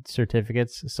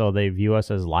certificates, so they view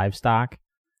us as livestock,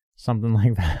 something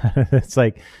like that. It's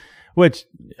like, which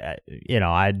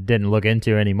I didn't look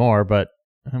into anymore, but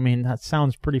I mean that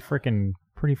sounds pretty freaking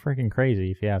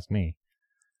crazy if you ask me.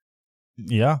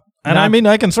 Yeah. And I mean,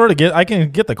 I can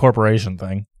get the corporation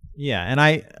thing. Yeah, and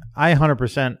I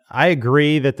 100% I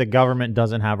agree that the government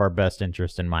doesn't have our best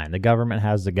interest in mind. The government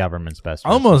has the government's best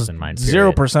interest in mind.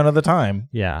 0% of the time.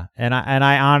 Yeah, and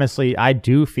I honestly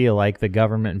do feel like the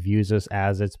government views us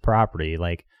as its property.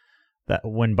 Like that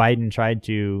when Biden tried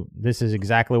to, this is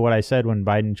exactly what I said when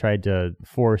Biden tried to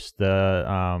force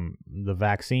the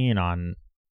vaccine on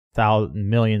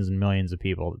millions and millions of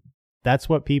people. That's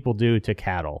what people do to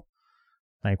cattle.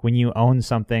 Like when you own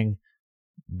something,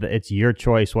 it's your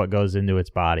choice what goes into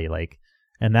its body. Like,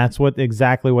 and that's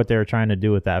exactly what they were trying to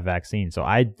do with that vaccine. So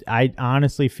I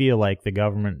honestly feel like the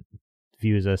government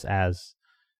views us as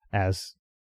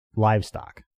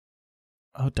livestock.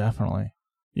 Oh, definitely.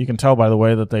 You can tell by the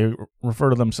way that they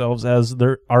refer to themselves as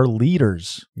our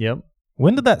leaders. Yep.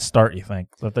 When did that start, you think,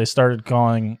 that they started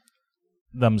calling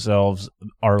themselves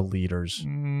our leaders?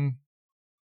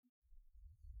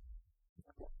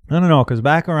 I don't know, because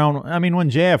back around, I mean, when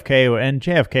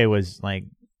JFK was like,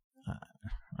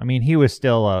 I mean, he was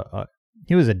still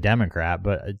he was a Democrat,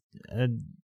 but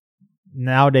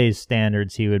nowadays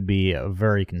standards, he would be a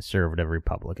very conservative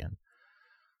Republican.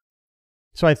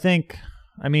 So I think,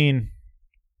 I mean,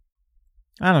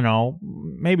 I don't know,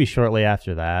 maybe shortly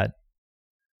after that.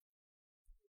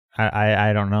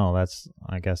 I don't know. That's,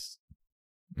 I guess,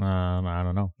 I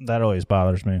don't know. That always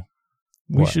bothers me.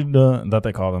 We should, that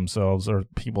they call themselves, or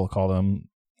people call them,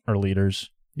 our leaders.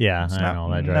 Yeah, I know.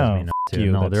 That drives me nuts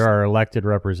too. No, there are elected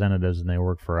representatives and they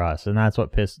work for us. And that's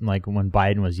what pissed, like when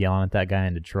Biden was yelling at that guy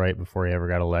in Detroit before he ever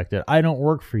got elected. I don't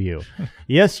work for you.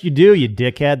 Yes, you do, you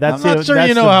dickhead. I'm not sure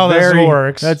you know how this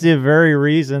works. That's the very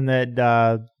reason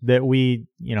that we,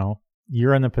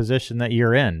 you're in the position that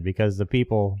you're in, because the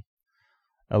people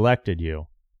elected you.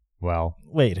 Well,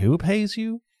 wait, who pays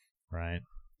you? Right.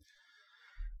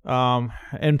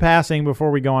 In passing, before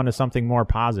we go on to something more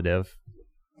positive,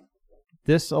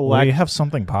 we have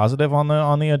something positive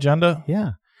on the agenda.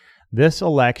 Yeah, this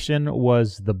election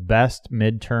was the best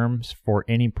midterms for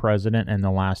any president in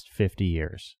the last 50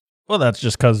 years. Well, that's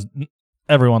just because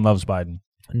everyone loves Biden.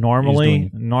 Normally,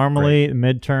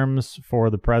 midterms for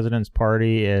the president's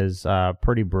party is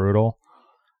pretty brutal.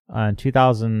 In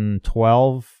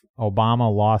 2012,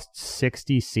 Obama lost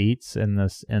 60 seats in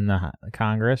the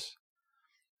Congress.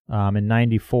 In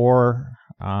 94,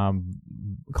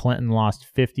 Clinton lost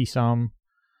 50-some,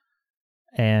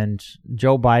 and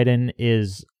Joe Biden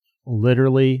is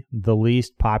literally the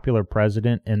least popular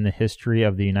president in the history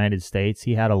of the United States.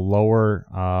 He had a lower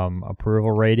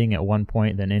approval rating at one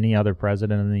point than any other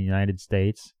president in the United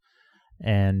States,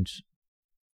 and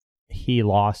he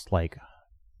lost like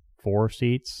 4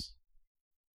 seats.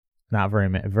 Not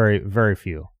very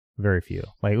few. Very few.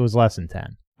 Like, it was less than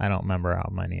 10. I don't remember how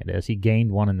many it is. He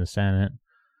gained one in the Senate,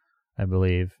 I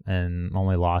believe, and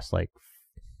only lost like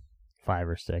 5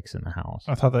 or 6 in the House.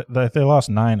 I thought that they lost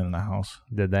 9 in the House.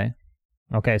 Did they?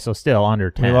 Okay, so still under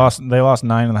 10. They lost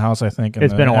 9 in the House, I think.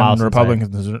 It's been a while since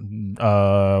Republicans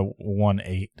won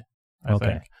 8. I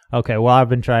think. Okay, well, I've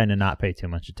been trying to not pay too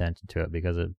much attention to it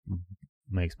because it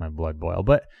makes my blood boil.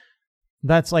 But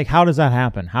that's like, how does that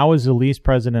happen? How is the least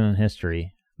president in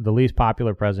history, the least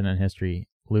popular president in history,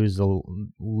 lose the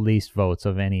least votes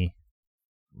of any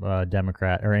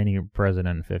Democrat or any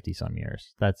president in 50-some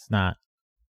years? That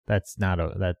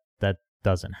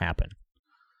doesn't happen.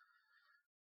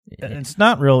 It's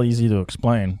not real easy to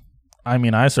explain. I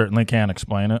mean, I certainly can't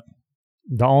explain it.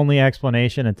 The only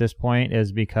explanation at this point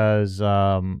is because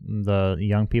the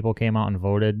young people came out and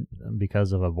voted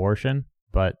because of abortion.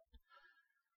 But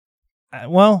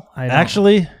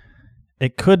actually,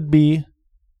 it could be.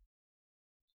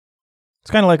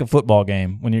 It's kind of like a football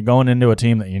game when you're going into a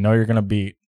team that you know you're going to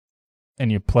beat,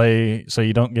 and you play so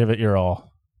you don't give it your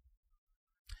all.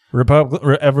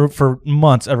 For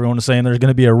months, everyone was saying there's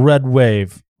going to be a red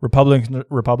wave.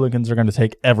 Republicans are going to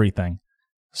take everything.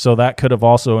 So that could have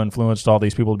also influenced all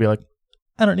these people to be like,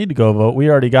 I don't need to go vote. We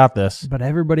already got this. But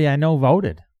everybody I know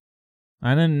voted.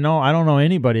 I don't know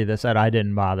anybody that said I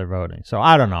didn't bother voting. So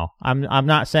I don't know. I'm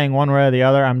not saying one way or the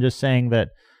other. I'm just saying that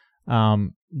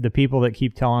the people that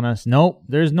keep telling us, nope,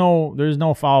 there's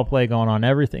no foul play going on.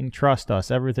 Everything, trust us.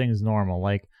 Everything's normal.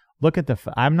 Like, look at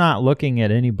I'm not looking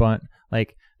at any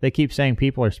like, they keep saying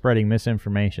people are spreading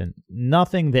misinformation.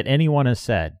 Nothing that anyone has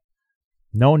said,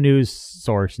 no news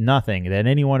source, nothing that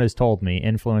anyone has told me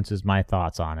influences my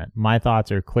thoughts on it. My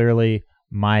thoughts are clearly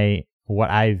what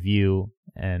I view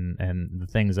and the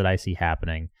things that I see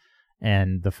happening.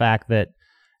 And the fact that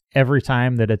every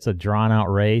time that it's a drawn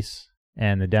out race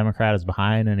and the Democrat is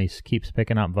behind and he keeps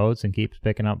picking up votes and he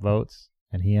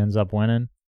ends up winning,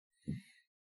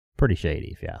 pretty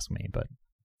shady if you ask me. But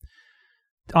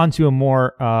onto a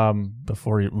more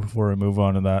before we move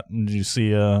on to that, did you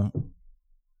see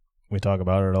we talk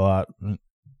about it a lot,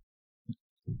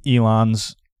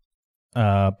 Elon's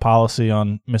policy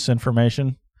on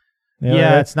misinformation?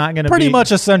 Yeah, it's not going to be pretty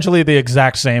much essentially the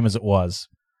exact same as it was.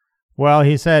 Well,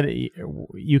 he said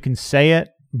you can say it,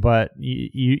 but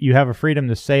you have a freedom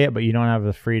to say it, but you don't have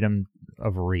the freedom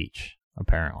of reach,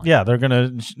 apparently. Yeah, they're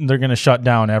gonna shut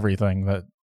down everything that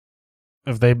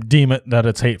if they deem it that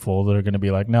it's hateful, they're going to be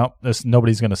like, nope,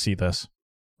 nobody's going to see this.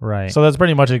 Right. So that's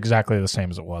pretty much exactly the same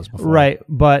as it was before. Right,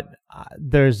 but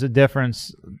there's a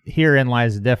difference. Herein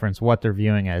lies the difference, what they're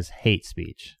viewing as hate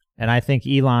speech. And I think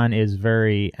Elon is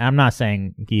I'm not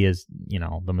saying he is,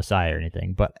 the Messiah or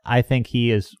anything, but I think he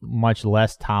is much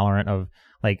less tolerant of,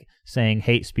 like, saying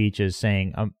hate speech is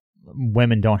saying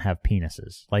women don't have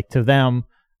penises. Like, to them,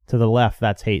 to the left,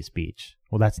 that's hate speech.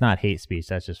 Well, that's not hate speech.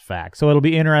 That's just fact. So it'll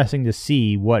be interesting to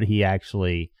see what he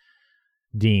actually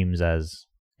deems as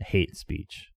hate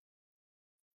speech.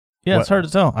 Yeah, it's hard to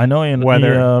tell. I know he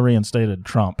reinstated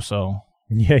Trump, so.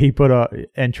 Yeah,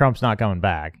 and Trump's not coming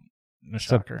back.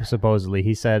 Supposedly.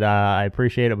 He said, I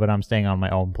appreciate it, but I'm staying on my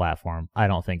own platform. I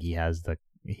don't think he has the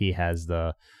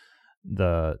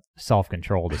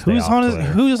self-control to stay off Twitter.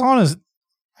 Who's on his...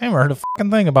 I haven't heard a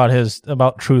fucking thing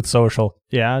about Truth Social.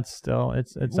 Yeah, it's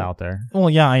out there. Well,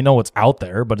 yeah, I know it's out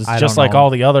there, but it's just like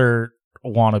all the other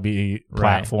wannabe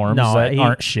platforms that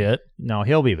aren't shit. No,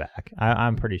 he'll be back.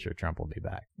 I'm pretty sure Trump will be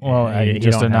back. Well, he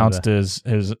just announced his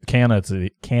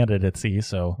candidacy,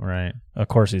 so right. Of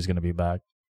course he's going to be back.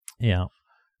 Yeah.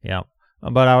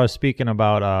 But I was speaking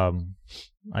about I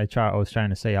was trying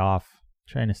to stay off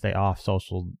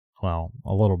social, well,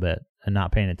 a little bit, and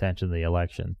not paying attention to the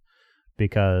election,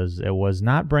 because it was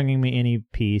not bringing me any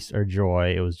peace or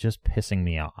joy. It was just pissing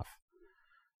me off.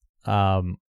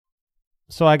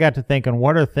 So I got to thinking,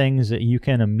 what are things that you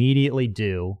can immediately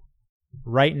do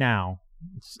right now,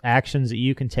 actions that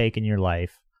you can take in your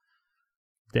life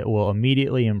that will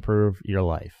immediately improve your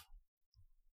life?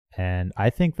 And I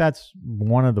think that's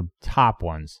one of the top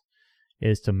ones,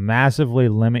 is to massively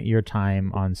limit your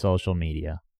time on social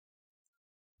media.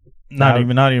 Not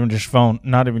even just phone,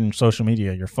 not even social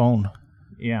media, your phone.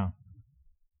 Yeah.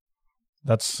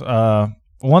 That's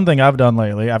one thing I've done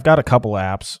lately. I've got a couple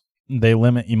apps. They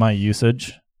limit my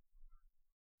usage.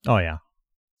 Oh yeah.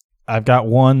 I've got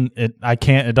one. It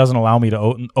doesn't allow me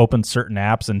to open certain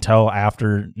apps until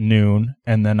after noon,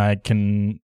 and then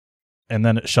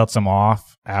it shuts them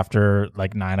off after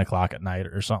like 9 o'clock at night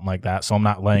or something like that. So I'm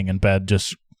not laying in bed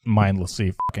just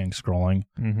mindlessly fucking scrolling.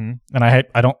 Mm-hmm. And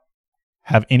I don't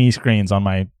have any screens on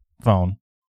my phone.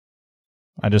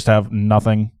 I just have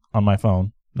nothing on my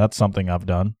phone. That's something I've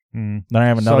done. Mm. Then I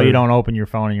have another. So you don't open your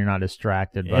phone and you're not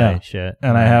distracted by shit.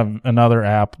 And I have another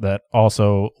app that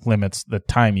also limits the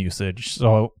time usage.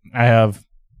 So I have,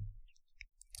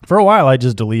 for a while, I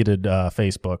just deleted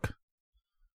Facebook,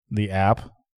 the app,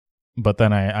 but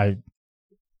then I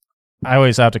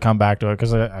always have to come back to it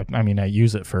because I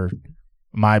use it for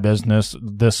my business,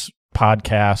 this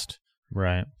podcast,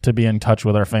 right, to be in touch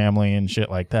with our family and shit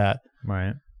like that.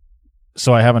 Right.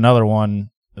 So I have another one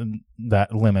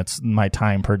that limits my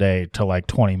time per day to like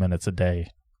 20 minutes a day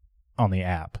on the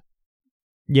app.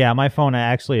 Yeah, my phone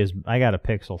actually is, I got a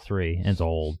Pixel 3. It's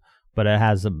old, but it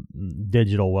has a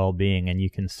digital well-being, and you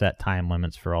can set time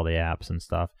limits for all the apps and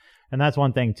stuff. And that's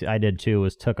one thing I did too,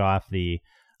 was took off the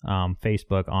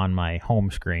Facebook on my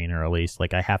home screen, or at least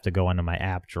like I have to go into my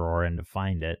app drawer and to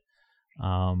find it.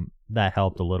 That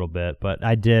helped a little bit, but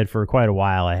I did for quite a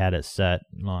while. I had it set.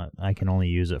 I can only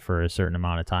use it for a certain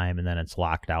amount of time, and then it's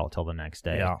locked out till the next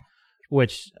day. Yeah.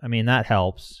 Which, I mean, that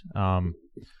helps.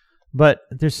 But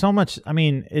there's so much. I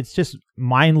mean, it's just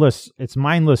mindless. It's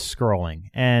mindless scrolling,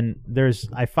 and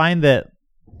I find that,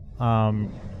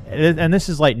 and this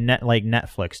is like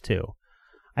Netflix too.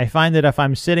 I find that if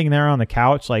I'm sitting there on the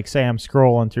couch, like say I'm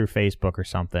scrolling through Facebook or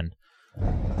something,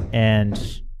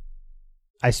 and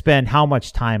I spend how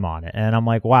much time on it, and I'm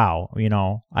like, wow,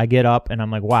 I get up and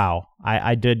I'm like, wow,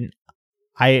 I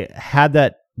had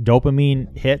that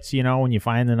dopamine hits, when you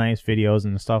find the nice videos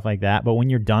and stuff like that. But when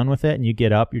you're done with it and you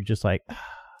get up, you're just like,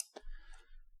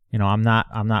 I'm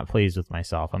not pleased with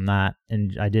myself. I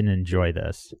didn't enjoy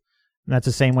this. And that's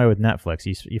the same way with Netflix.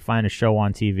 You find a show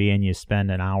on TV and you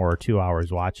spend an hour or 2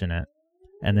 hours watching it.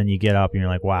 And then you get up and you're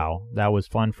like, wow, that was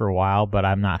fun for a while, but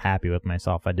I'm not happy with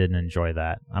myself. I didn't enjoy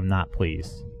that. I'm not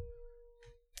pleased.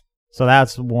 So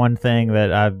that's one thing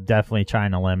that I'm definitely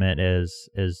trying to limit is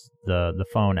the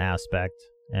phone aspect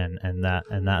and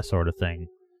that sort of thing.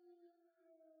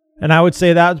 And I would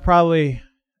say that's probably,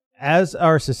 as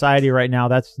our society right now,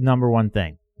 that's number one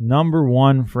thing. Number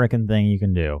one frickin' thing you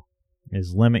can do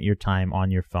is limit your time on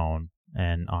your phone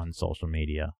and on social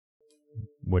media.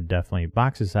 Would definitely.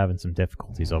 Box is having some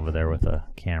difficulties over there with a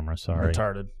camera. Sorry.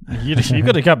 Retarded. You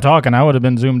could have kept talking. I would have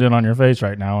been zoomed in on your face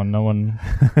right now, and no one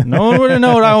would have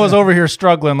known I was over here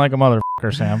struggling like a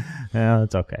motherfucker, Sam. Yeah,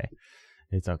 it's okay.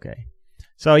 It's okay.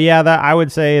 So yeah, that I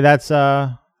would say that's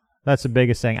the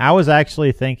biggest thing. I was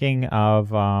actually thinking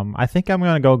of. I think I'm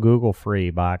gonna go Google free.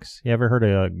 Box. You ever heard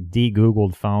of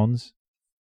de-Googled phones?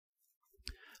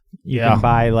 You can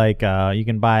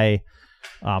buy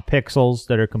pixels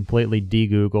that are completely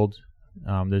de-Googled.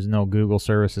 There's no Google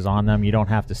services on them. You don't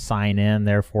have to sign in,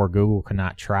 therefore Google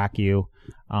cannot track you.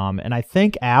 And I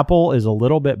think Apple is a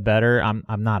little bit better.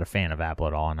 I'm not a fan of Apple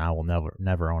at all, and I will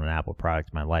never own an Apple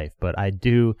product in my life. But I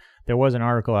do. There was an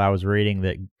article I was reading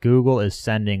that Google is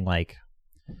sending like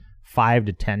 5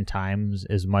 to 10 times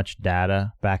as much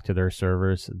data back to their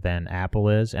servers than Apple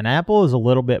is, and Apple is a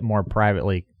little bit more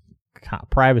privacy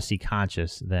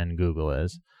conscious than Google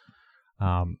is.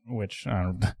 Which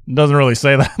doesn't really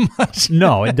say that much.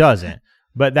 No, it doesn't.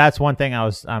 But that's one thing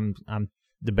I'm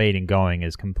debating going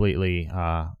is completely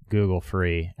Google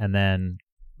free, and then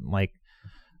like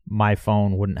my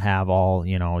phone wouldn't have all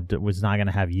was not going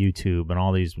to have YouTube and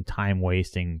all these time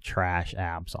wasting trash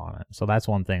apps on it. So that's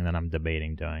one thing that I'm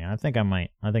debating doing. I think I'm going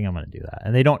to do that.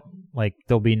 And they don't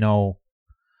there'll be no.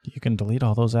 You can delete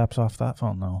all those apps off that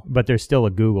phone, though. But there's still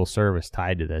a Google service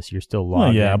tied to this. You're still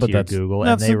logged into your Google,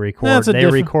 and they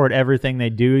record. Record everything they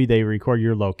do. They record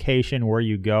your location, where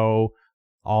you go,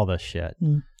 all the shit.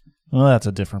 Well, that's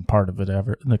a different part of it.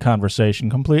 The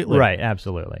conversation completely. Right.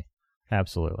 Absolutely.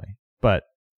 But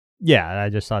yeah, I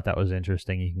just thought that was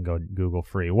interesting. You can go Google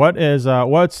free.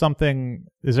 What's something?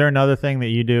 Is there another thing that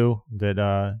you do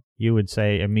that you would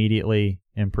say immediately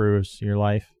improves your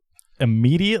life?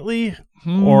 Immediately?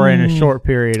 Or in a short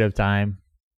period of time?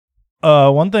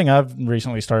 One thing I've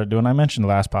recently started doing, I mentioned the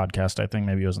last podcast, I think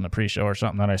maybe it was in the pre-show or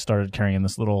something, that I started carrying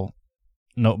this little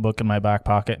notebook in my back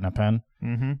pocket and a pen.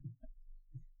 Mm-hmm.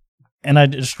 And I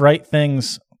just write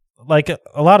things, like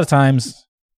a lot of times,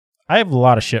 I have a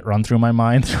lot of shit run through my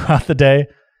mind throughout the day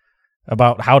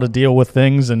about how to deal with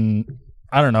things and,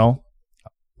 I don't know,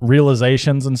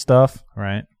 realizations and stuff.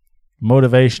 Right.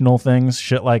 Motivational things,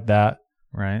 shit like that.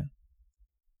 Right.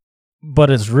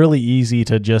 But it's really easy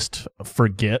to just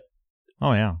forget.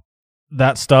 Oh, yeah.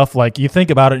 That stuff. Like, you think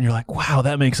about it and you're like, wow,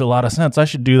 that makes a lot of sense. I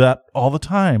should do that all the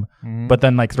time. Mm-hmm. But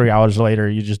then like 3 hours later,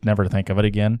 you just never think of it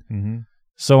again. Mm-hmm.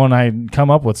 So when I come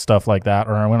up with stuff like that,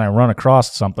 or when I run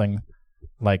across something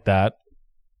like that,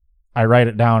 I write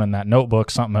it down in that notebook,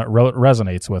 something that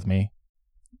resonates with me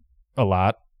a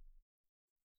lot.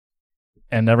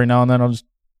 And every now and then I'll just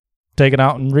take it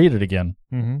out and read it again.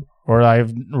 Mm-hmm. Or I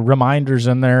have reminders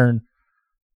in there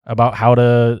about how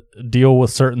to deal with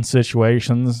certain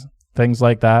situations, things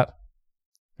like that.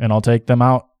 And I'll take them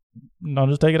out. And I'll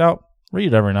just take it out, read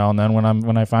it every now and then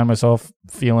when I find myself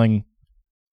feeling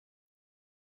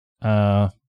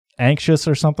anxious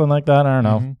or something like that. I don't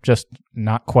know, just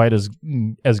not quite as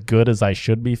good as I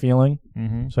should be feeling.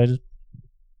 Mm-hmm. So I just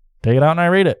take it out and I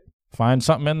read it. Find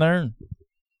something in there.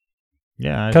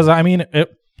 Yeah, because I mean,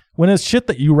 when it's shit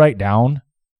that you write down,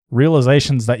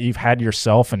 realizations that you've had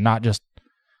yourself, and not just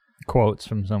quotes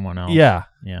from someone else. Yeah,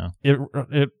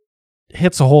 it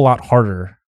hits a whole lot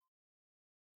harder.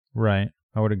 Right,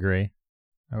 I would agree.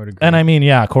 And I mean,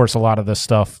 yeah, of course, a lot of this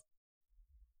stuff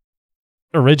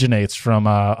originates from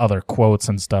other quotes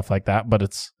and stuff like that, but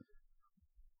it's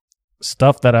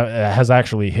stuff that has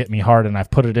actually hit me hard, and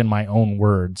I've put it in my own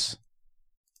words.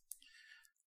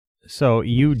 So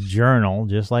you journal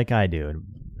just like I do,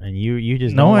 and you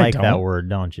just No, don't I like don't. that word,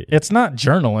 don't you? It's not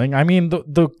journaling. I mean,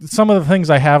 the some of the things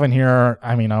I have in here,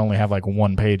 I mean, I only have like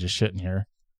 1 page of shit in here.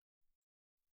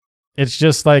 It's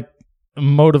just like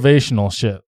motivational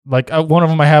shit. Like one of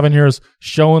them I have in here is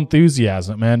show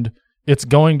enthusiasm, and it's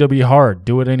going to be hard.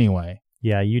 Do it anyway.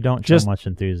 Yeah, you don't show much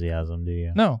enthusiasm, do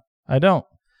you? No, I don't.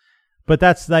 But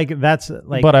that's like.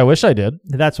 But I wish I did.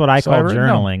 That's what I So call I wrote it down.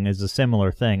 journaling. Is a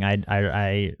similar thing.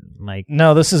 I like.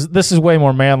 No, this is way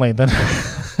more manly than.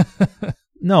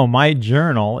 No, my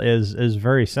journal is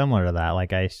very similar to that.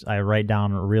 Like I write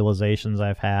down realizations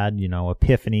I've had,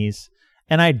 epiphanies,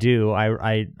 and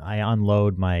I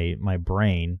unload my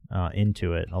brain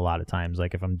into it a lot of times.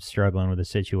 Like if I'm struggling with a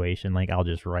situation, like I'll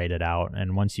just write it out.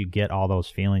 And once you get all those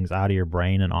feelings out of your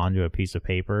brain and onto a piece of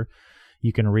paper,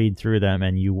 you can read through them,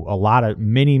 and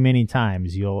many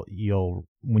times you'll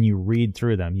when you read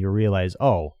through them, you realize,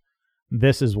 oh,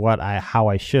 this is how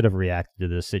I should have reacted to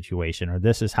this situation, or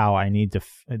this is what I need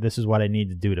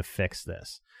to do to fix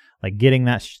this. Like getting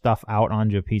that stuff out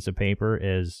onto a piece of paper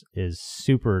is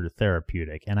super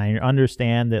therapeutic. And I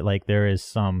understand that like there is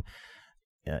some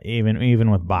even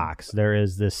with Box, there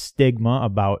is this stigma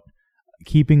about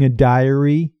keeping a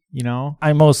diary.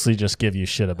 I mostly just give you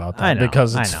shit about that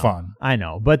because it's fun. I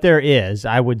know, but there is,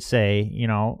 I would say,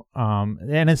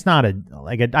 and it's not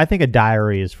I think a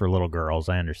diary is for little girls.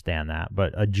 I understand that,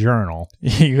 but a journal.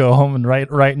 You go home and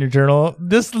write in your journal.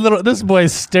 This boy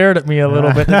stared at me a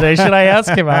little bit today. Should I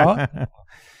ask him out?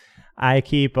 I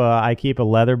keep a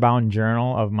leather bound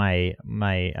journal of my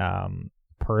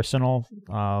personal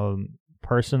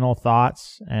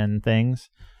thoughts and things.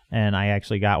 And I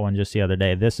actually got one just the other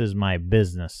day. This is my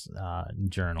business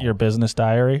journal. Your business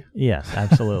diary? Yes,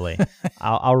 absolutely.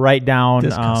 I'll write down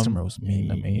this customer was mean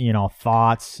to me.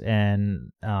 Thoughts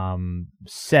and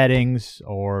settings,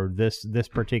 or this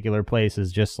particular place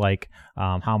is just like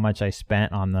how much I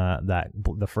spent on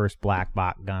the first black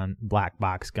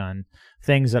box gun.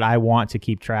 Things that I want to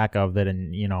keep track of that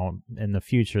in the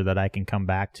future that I can come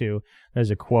back to.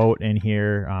 There's a quote in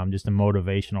here, just a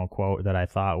motivational quote that I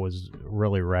thought was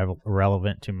really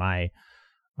relevant to my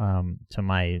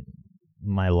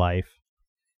life.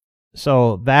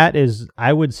 So that is,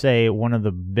 I would say, one of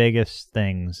the biggest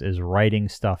things is writing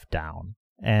stuff down,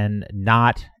 and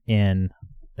not in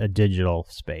a digital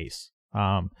space.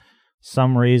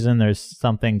 Some reason there's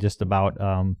something just about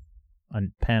a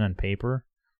pen and paper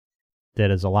that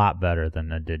is a lot better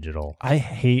than a digital. I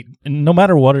hate, no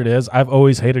matter what it is, I've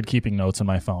always hated keeping notes in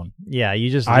my phone. Yeah,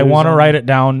 I want to write it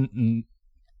down.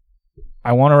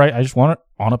 I just want it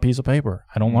on a piece of paper.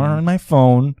 I don't want it on my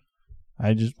phone.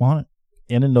 I just want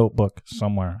it in a notebook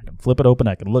somewhere. I can flip it open.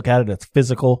 I can look at it. It's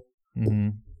physical.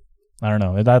 Mm-hmm. I don't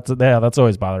know. That's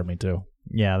always bothered me too.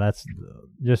 Yeah, that's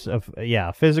just a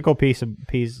physical piece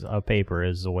of paper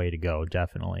is the way to go,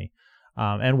 definitely.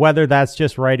 And whether that's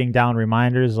just writing down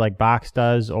reminders like Box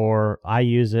does, or I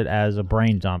use it as a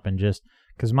brain dump, and just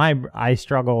because I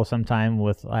struggle sometimes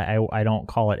with, I don't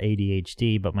call it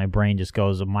ADHD, but my brain just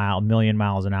goes a million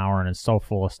miles an hour, and it's so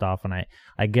full of stuff, and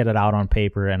I get it out on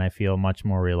paper, and I feel much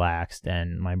more relaxed,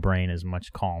 and my brain is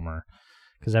much calmer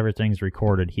because everything's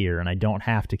recorded here, and I don't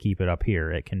have to keep it up here.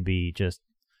 It can be just,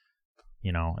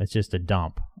 it's just a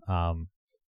dump.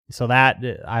 So that,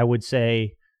 I would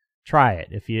say, try it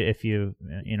if you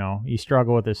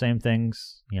struggle with the same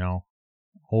things,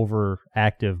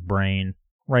 overactive brain.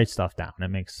 Write stuff down. It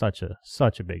makes such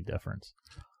a big difference.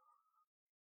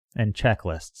 And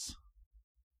checklists.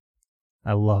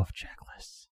 I love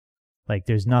checklists. Like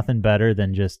there's nothing better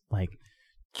than just like,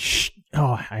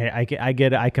 I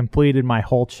get it. I completed my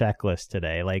whole checklist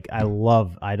today. Like I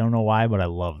don't know why, but I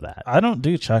love that. I don't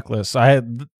do checklists. I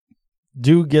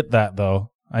do get that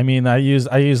though. I mean, I use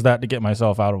that to get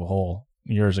myself out of a hole.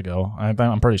 years ago.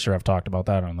 I'm pretty sure I've talked about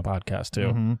that on the podcast too.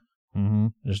 Mm-hmm. Mm-hmm.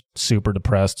 Just super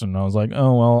depressed, and I was like,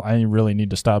 oh well, I really need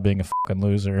to stop being a fucking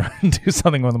loser and do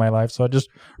something with my life. So I just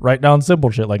write down simple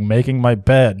shit like making my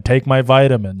bed, take my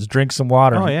vitamins, drink some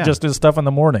water, just do stuff in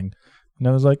the morning. And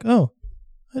I was like, oh,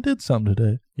 I did something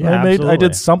today. Yeah, I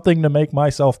did something to make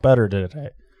myself better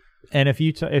today. And if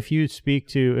you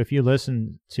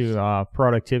listen to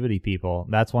productivity people,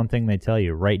 that's one thing they tell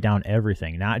you: write down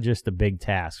everything, not just the big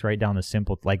tasks. Write down the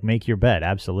simple, like make your bed.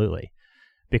 Absolutely.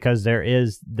 Because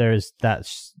there's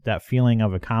that feeling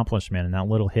of accomplishment and that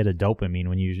little hit of dopamine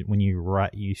when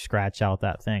you scratch out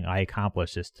that thing. I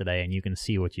accomplished this today, and you can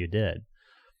see what you did.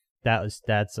 I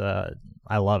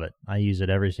love it. I use it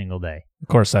every single day. Of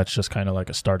course, that's just kind of like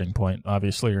a starting point.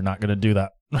 Obviously, you're not going to do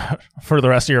that for the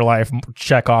rest of your life.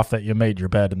 Check off that you made your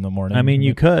bed in the morning. I mean,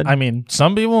 you could. I mean,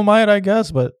 some people might, I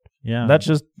guess, but yeah,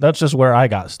 that's just where I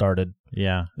got started.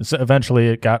 Yeah. So eventually,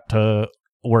 it got to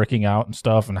working out and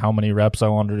stuff and how many reps I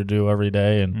wanted to do every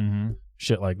day and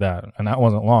shit like that. And that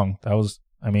wasn't long. I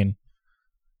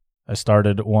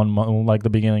started 1 month, like the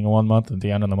beginning of 1 month. At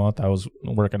the end of the month, I was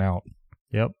working out.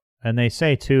 Yep. And they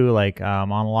say too, like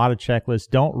on a lot of checklists,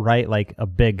 don't write like a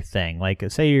big thing. Like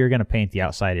say you're going to paint the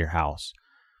outside of your house.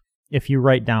 If you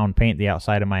write down paint the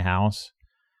outside of my house,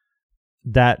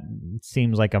 that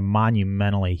seems like a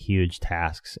monumentally huge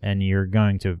task, and you're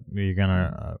gonna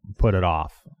put it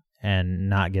off and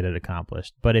not get it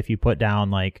accomplished. But if you put down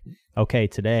like, okay,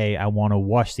 today I want to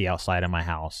wash the outside of my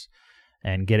house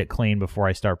and get it clean before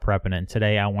I start prepping it. And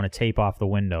today I want to tape off the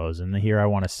windows, and here I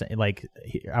want to sand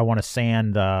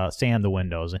the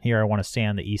windows, and here I want to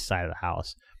sand the east side of the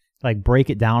house. Like break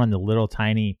it down into little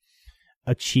tiny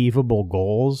achievable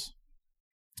goals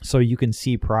so you can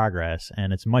see progress,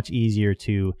 and it's much easier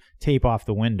to tape off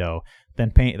the window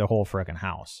than paint the whole frickin'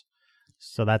 house.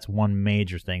 So that's one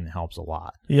major thing that helps a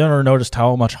lot. You ever noticed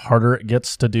how much harder it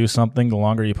gets to do something the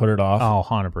longer you put it off? Oh,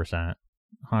 100%.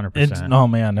 100%. Oh,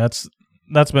 man, that's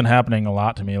been happening a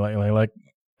lot to me lately. Like,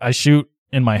 I shoot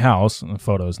in my house, and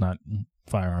photos, not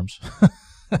firearms.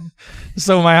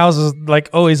 So my house is,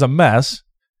 like, always a mess.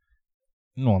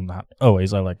 Well, not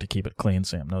always. I like to keep it clean.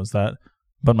 Sam knows that.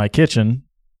 But my kitchen,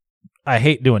 I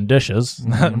hate doing dishes.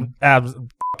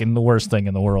 Fucking the worst thing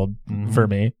in the world for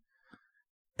me.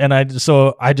 And I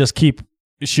just keep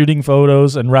shooting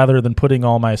photos, and rather than putting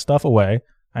all my stuff away,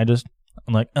 I'm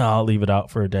like, oh, I'll leave it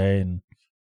out for a day, and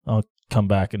I'll come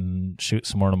back and shoot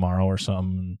some more tomorrow or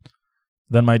something.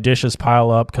 Then my dishes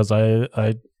pile up because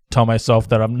I tell myself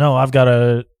that I've got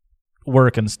to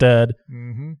work instead.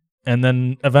 Mm-hmm. And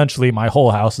then eventually my whole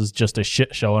house is just a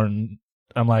shit show, and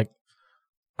I'm like,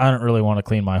 I don't really want to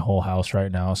clean my whole house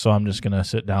right now, so I'm just going to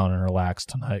sit down and relax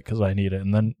tonight because I need it.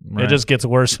 And then it just gets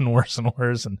worse and worse and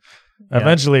worse. And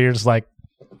eventually you're just like,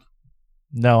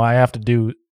 no, I have to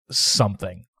do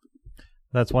something.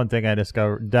 That's one thing I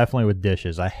discovered, definitely with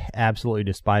dishes. I absolutely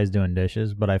despise doing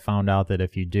dishes, but I found out that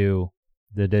if you do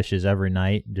the dishes every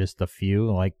night, just a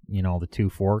few, like, the 2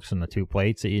 forks and the 2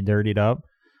 plates that you dirtied up,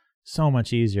 so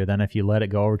much easier than if you let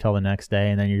it go over till the next day,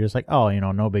 and then you're just like, oh,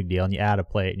 no big deal, and you add a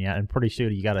plate, and pretty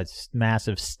soon you got a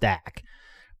massive stack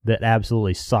that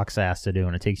absolutely sucks ass to do,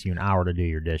 and it takes you an hour to do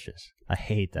your dishes. I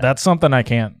hate that. That's something I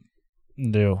can't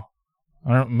do.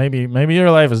 Maybe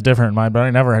your life is different than mine, but I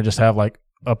never just have like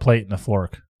a plate and a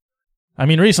fork. I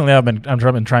mean, recently I've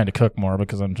been trying to cook more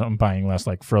because I'm buying less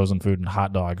like frozen food and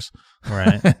hot dogs,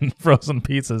 right, and frozen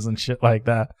pizzas and shit like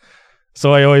that.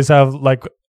 So I always have like.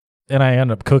 And I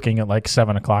end up cooking at like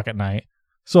 7 o'clock at night.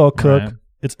 So I'll cook. Right.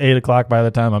 It's 8 o'clock by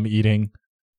the time I'm eating.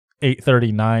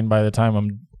 8:39 by the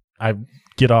time I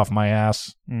get off my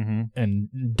ass and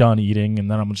done eating. And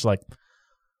then I'm just like,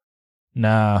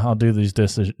 nah, I'll do these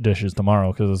dishes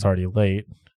tomorrow because it's already late.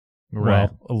 Right.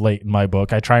 Well, late in my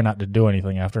book. I try not to do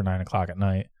anything after 9 o'clock at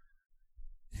night.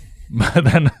 But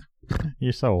then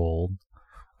you're so old.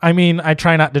 I mean, I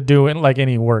try not to do it like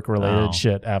any work related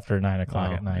shit after 9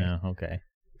 o'clock at night. Yeah, okay.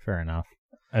 Fair enough.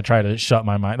 I try to shut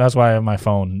my mind. That's why I have my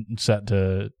phone set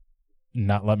to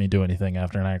not let me do anything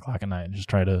after 9 o'clock at night. Just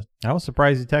try to. I was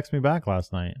surprised you texted me back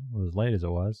last night. It was as late as it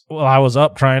was. Well, I was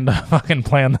up trying to fucking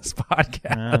plan this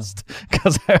podcast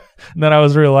because then I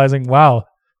was realizing, wow,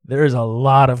 there's a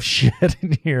lot of shit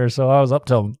in here. So I was up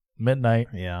till midnight.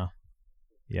 Yeah.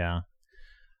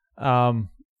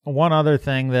 One other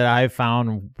thing that I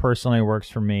found personally works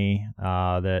for me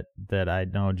that I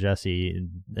know Jesse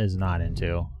is not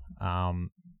into.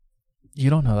 You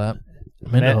don't know that.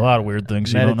 I'm into a lot of weird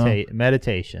things you don't know.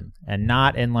 Meditation. And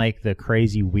not in like the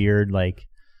crazy weird, like,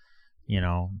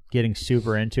 getting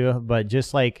super into it. But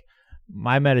just like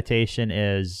my meditation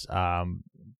is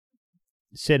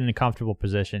sit in a comfortable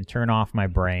position, turn off my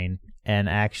brain, and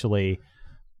actually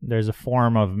there's a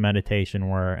form of meditation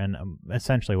where, and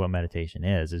essentially what meditation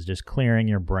is just clearing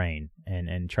your brain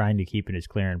and trying to keep it as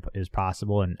clear as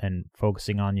possible and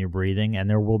focusing on your breathing. And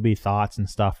there will be thoughts and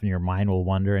stuff and your mind will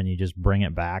wander, and you just bring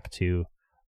it back to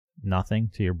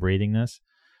nothing, to your breathingness,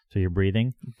 to your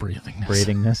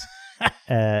breathingness.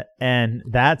 And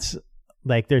that's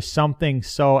like, there's something,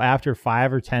 so after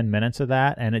 5 or 10 minutes of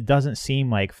that, and it doesn't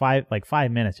seem like 5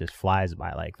 minutes just flies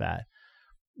by like that.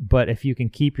 But if you can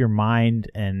keep your mind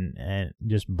and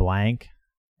just blank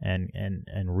and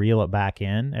reel it back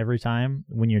in every time,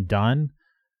 when you're done,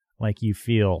 like you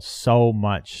feel so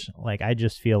much, like I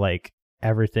just feel like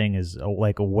everything is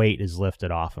like a weight is lifted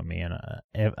off of me. And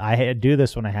if I do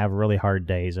this when I have really hard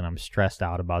days and I'm stressed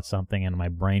out about something and my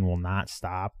brain will not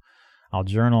stop, I'll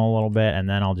journal a little bit and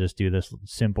then I'll just do this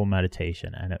simple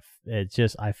meditation. And it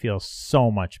just, I feel so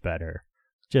much better,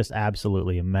 just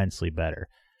absolutely immensely better.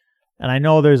 And I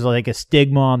know there's like a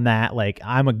stigma on that. Like,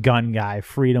 I'm a gun guy,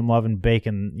 freedom loving,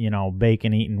 bacon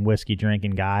eating, whiskey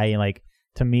drinking guy. Like,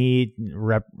 to me,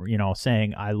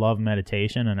 saying I love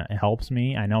meditation and it helps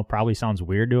me, I know probably sounds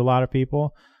weird to a lot of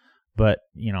people, but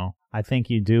I think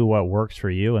you do what works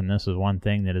for you. And this is one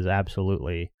thing that has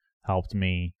absolutely helped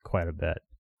me quite a bit.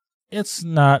 It's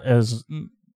not as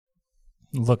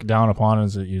looked down upon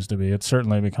as it used to be. It's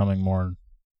certainly becoming more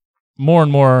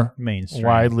and more mainstream,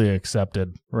 widely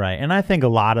accepted. Right. And I think a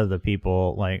lot of the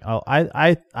people, like,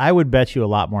 I would bet you a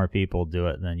lot more people do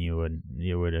it than you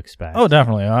would expect. Oh,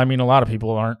 definitely. I mean, a lot of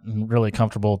people aren't really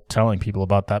comfortable telling people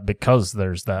about that because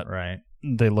there's that. Right.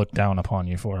 They look down upon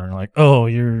you for it. And like, oh,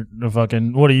 you're a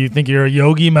fucking, what do you think, you're a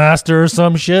yogi master or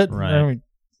some shit? Right. I mean,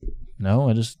 no,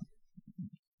 I just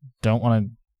don't want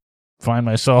to find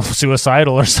myself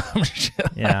suicidal or some shit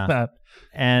like that.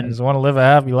 And I just want to live a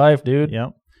happy life, dude.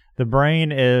 Yep. The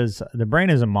brain is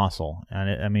a muscle,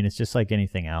 and it's just like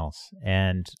anything else.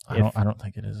 And I don't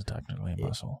think it is technically a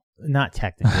muscle. Not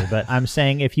technically, but I'm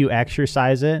saying if you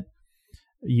exercise it,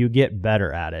 you get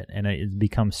better at it, and it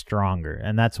becomes stronger.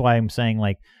 And that's why I'm saying,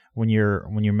 like, when you're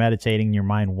meditating, your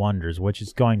mind wanders, which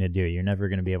it's going to do. You're never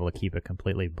going to be able to keep it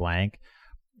completely blank.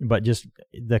 But just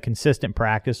the consistent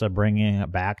practice of bringing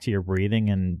it back to your breathing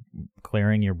and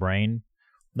clearing your brain,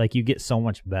 like, you get so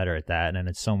much better at that, and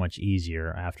it's so much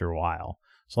easier after a while.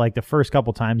 So, like, the first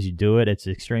couple times you do it, it's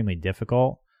extremely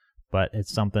difficult, but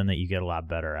it's something that you get a lot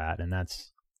better at, and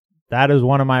that is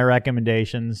one of my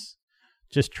recommendations.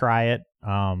 Just try it.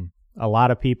 A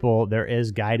lot of people, there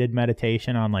is guided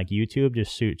meditation on, like, YouTube.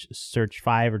 Just search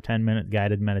 5 or 10 minute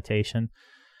guided meditation,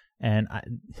 and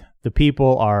the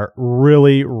people are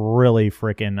really, really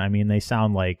freaking, I mean, they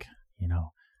sound like,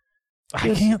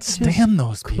 I can't stand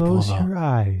those people. Close your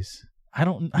eyes.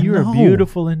 You're a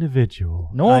beautiful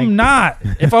individual. No, I'm not.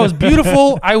 If I was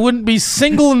beautiful, I wouldn't be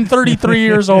single and 33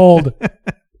 years old.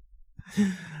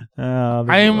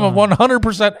 I am a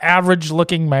 100%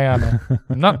 average-looking man.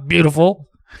 I'm not beautiful.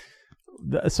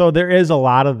 So there is a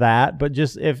lot of that, but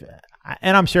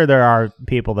and I'm sure there are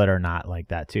people that are not like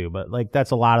that too, but like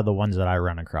that's a lot of the ones that I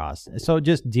run across. So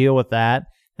just deal with that.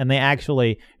 And they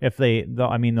actually,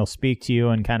 they'll speak to you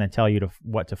and kind of tell you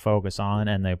what to focus on,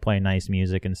 and they play nice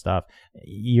music and stuff.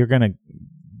 You're going to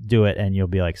do it, and you'll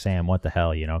be like, Sam, what the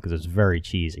hell, because it's very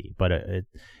cheesy. But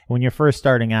when you're first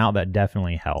starting out, that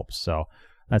definitely helps. So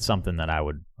that's something that I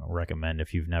would recommend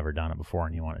if you've never done it before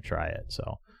and you want to try it.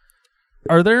 So,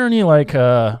 are there any, like,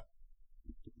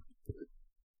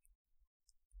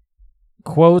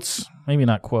 quotes? Maybe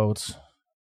not quotes.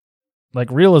 Like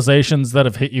realizations that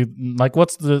have hit you, like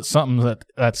what's something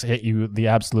that's hit you the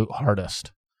absolute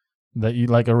hardest? That you,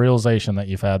 like, a realization that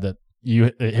you've had that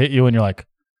it hit you and you're like,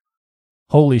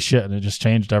 holy shit, and it just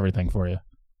changed everything for you.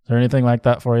 Is there anything like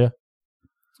that for you?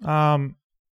 Not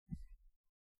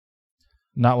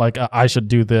like I should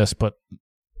do this, but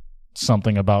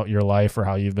something about your life or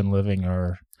how you've been living,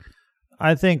 or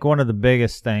I think one of the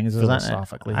biggest things is,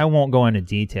 philosophically, I won't go into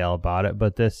detail about it,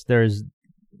 but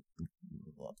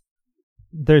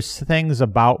there's things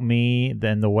about me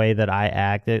and the way that I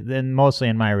act, and mostly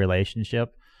in my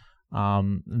relationship,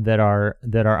 that are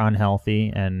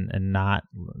unhealthy and not,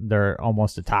 they're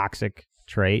almost a toxic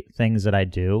trait, things that I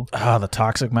do. The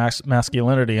toxic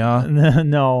masculinity, huh?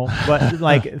 No, but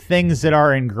like things that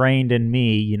are ingrained in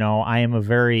me, I am a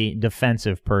very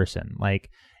defensive person. Like,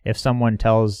 if someone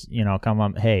tells, come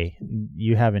up, hey,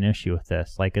 you have an issue with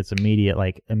this, like, it's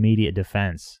immediate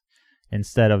defense,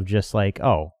 instead of just like,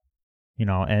 oh,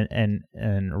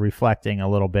 and reflecting a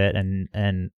little bit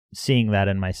and seeing that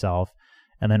in myself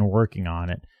and then working on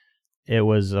it. It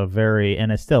was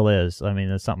and it still is. I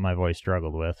mean, it's something I've always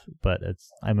struggled with, but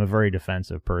I'm a very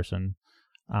defensive person.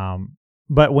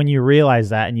 But when you realize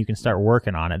that and you can start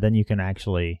working on it, then you can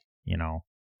actually,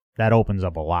 that opens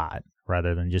up a lot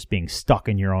rather than just being stuck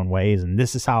in your own ways. And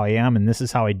this is how I am and this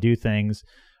is how I do things.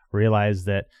 Realize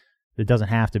that it doesn't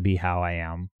have to be how I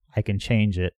am. I can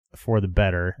change it for the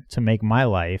better to make my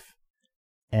life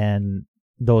and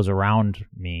those around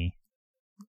me,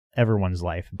 everyone's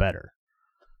life better.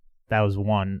 That was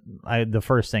the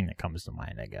first thing that comes to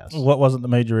mind, I guess. What was it that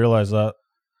made you realize that?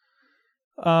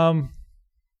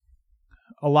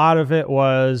 A lot of it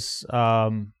was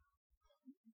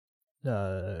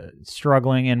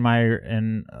struggling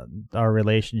in our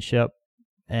relationship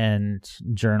and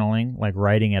journaling, like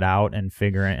writing it out and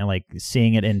figuring and like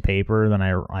seeing it in paper. Then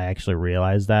I actually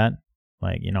realized that,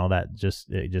 like, that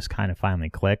it just kind of finally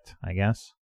clicked, I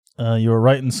guess. You were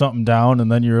writing something down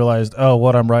and then you realized, oh,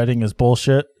 what I'm writing is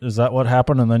bullshit. Is that what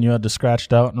happened? And then you had to scratch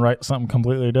it out and write something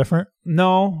completely different?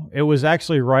 No, it was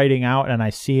actually writing out and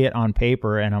I see it on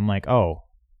paper and I'm like, oh,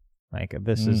 like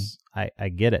this is, I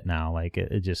get it now. Like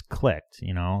it just clicked,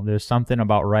 there's something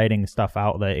about writing stuff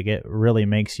out that it really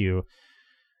makes you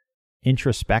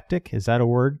introspective. Is that a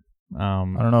word? I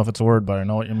don't know if it's a word, but I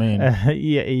know what you mean.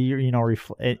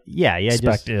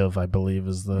 Perspective, I believe,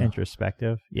 is the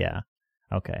introspective. Yeah.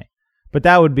 Okay. But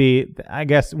that would be, I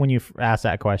guess, when you ask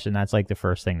that question, that's like the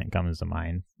first thing that comes to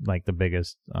mind, like the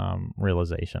biggest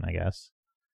realization, I guess.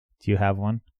 Do you have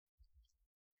one?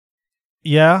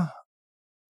 Yeah.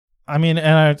 I mean,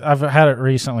 and I've had it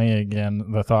recently again,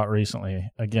 but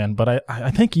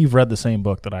I think you've read the same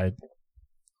book that I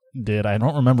did. I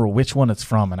don't remember which one it's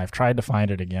from, and I've tried to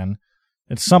find it again.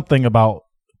 It's something about,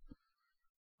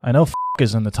 I know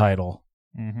is in the title.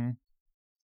 Mm-hmm.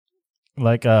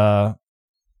 Like,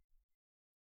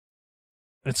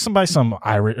 it's by some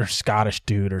Irish or Scottish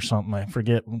dude or something. I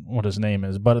forget what his name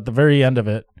is. But at the very end of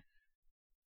it,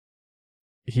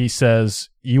 he says,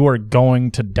 "You are going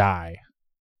to die."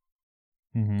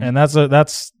 Mm-hmm. And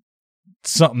that's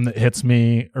something that hits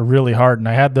me really hard. And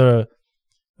I had the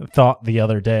thought the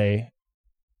other day,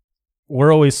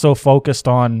 we're always so focused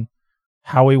on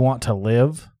how we want to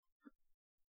live.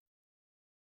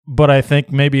 But I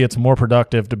think maybe it's more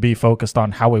productive to be focused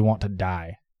on how we want to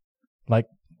die. Like,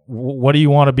 what do you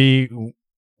want to be?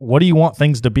 What do you want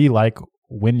things to be like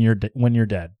when you're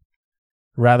dead?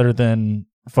 Rather than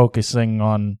focusing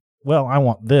on, well, I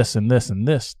want this and this and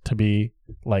this to be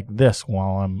like this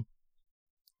while I'm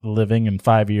living in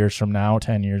 5 years from now,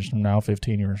 10 years from now,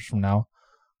 15 years from now.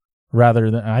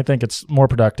 Rather than, I think it's more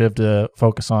productive to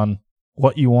focus on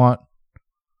what you want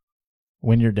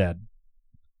when you're dead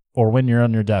or when you're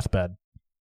on your deathbed.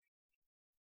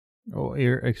 Oh,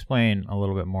 explain a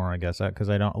little bit more, I guess, because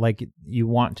I don't like. You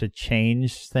want to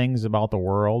change things about the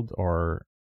world, or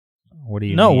what do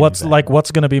you? No, mean what's exactly?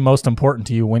 what's going to be most important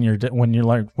to you when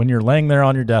you're laying there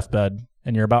on your deathbed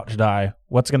and you're about to die?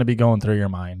 What's going to be going through your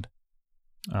mind?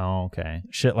 Oh, okay.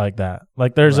 Shit like that.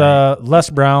 Like there's Les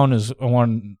Brown is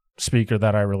one speaker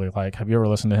that I really like. Have you ever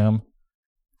listened to him?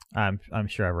 I'm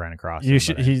sure I've ran across. You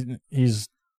should. He's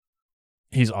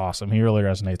awesome. He really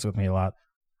resonates with me a lot.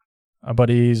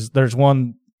 But there's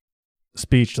one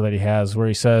speech that he has where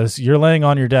he says, "You're laying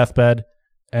on your deathbed,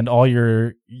 and all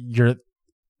your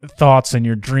thoughts and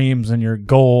your dreams and your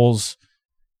goals,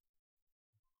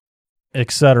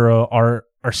 etc., are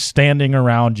standing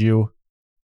around you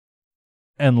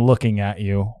and looking at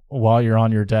you while you're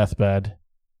on your deathbed,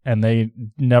 and they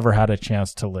never had a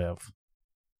chance to live."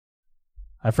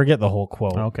 I forget the whole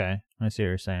quote. Okay, I see what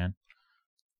you're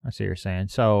saying.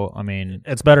 So, I mean,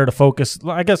 it's better to focus.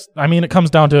 I guess. I mean, it comes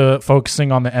down to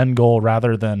focusing on the end goal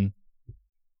rather than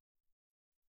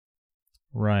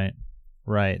right.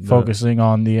 Focusing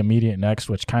on the immediate next,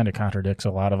 which kind of contradicts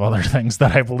a lot of other things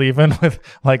that I believe in, with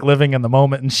like living in the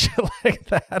moment and shit like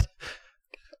that.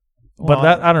 Well, but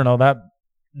that, I don't know, that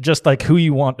just like who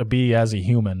you want to be as a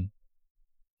human,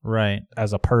 right?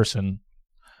 As a person.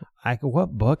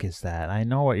 What book is that? I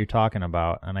know what you're talking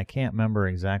about, and I can't remember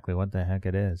exactly what the heck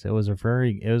it is. It was a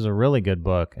really good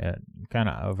book, kind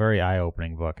of a very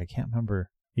eye-opening book. I can't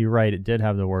remember. You're right; it did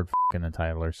have the word "f" in the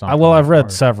title or something. Well, I've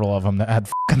read several of them that had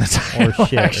 "f" in the title, or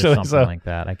shit, actually, or something like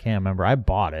that. I can't remember. I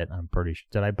bought it. I'm pretty sure.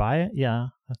 Did I buy it? Yeah,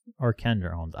 or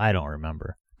Kendra owns. I don't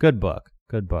remember. Good book.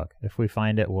 If we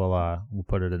find it, we'll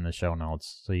put it in the show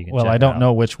notes so you can. Well, check I don't it out.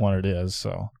 know which one it is,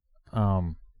 so.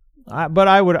 But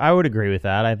I would agree with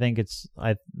that. I think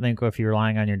if you're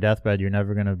lying on your deathbed, you're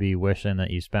never going to be wishing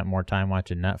that you spent more time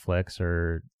watching Netflix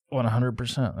or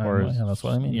 100%. Or yeah, that's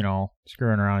what I mean.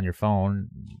 Screwing around on your phone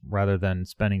rather than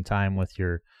spending time with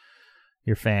your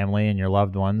family and your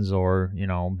loved ones, or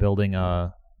building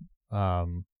a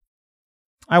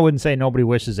I wouldn't say nobody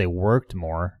wishes they worked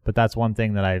more, but that's one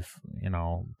thing that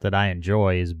that I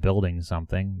enjoy is building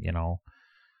something,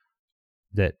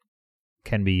 that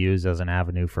can be used as an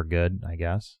avenue for good, I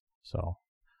guess. So,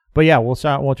 but yeah, we'll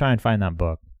try and find that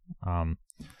book. I'm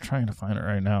trying to find it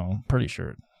right now. I'm pretty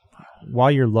sure.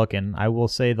 While you're looking, I will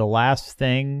say the last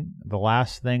thing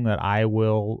that I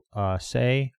will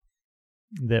say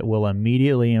that will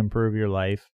immediately improve your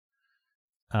life,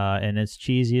 and it's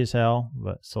cheesy as hell,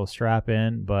 so strap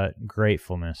in, but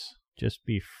gratefulness. Just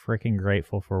be freaking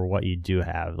grateful for what you do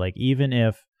have. Like, even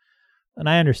if, and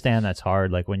I understand that's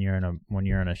hard, like when you're in a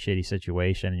shitty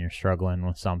situation and you're struggling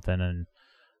with something and,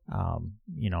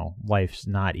 life's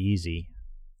not easy.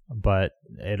 But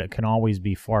it can always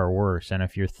be far worse. And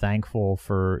if you're thankful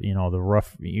for, the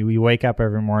rough, you wake up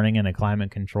every morning in a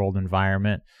climate-controlled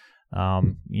environment,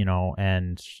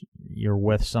 and you're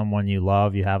with someone you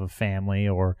love, you have a family,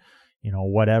 or,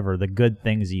 whatever, the good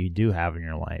things that you do have in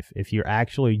your life. If you're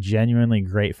actually genuinely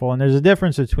grateful, and there's a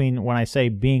difference between when I say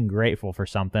being grateful for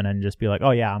something and just be like,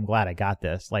 oh yeah, I'm glad I got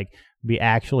this. Like, be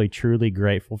actually truly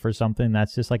grateful for something.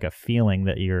 That's just like a feeling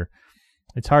that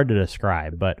it's hard to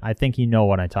describe, but I think you know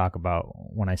what I talk about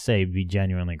when I say be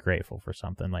genuinely grateful for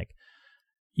something. Like,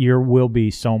 you will be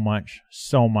so much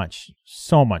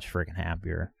freaking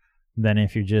happier than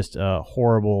if you're just a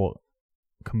horrible,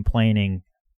 complaining,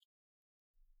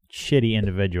 shitty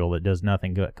individual that does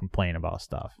nothing but complain about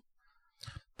stuff.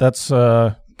 That's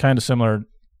kind of similar,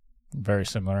 very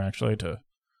similar actually, to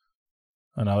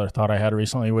another thought I had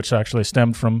recently, which actually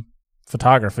stemmed from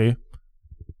photography.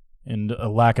 And a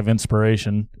lack of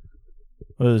inspiration,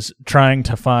 was trying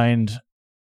to find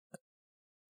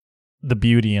the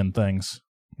beauty in things.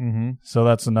 Mm-hmm. So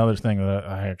that's another thing that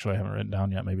I actually haven't written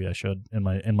down yet. Maybe I should in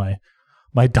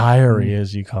my diary,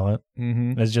 as you call it,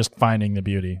 is just finding the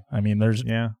beauty. I mean, there's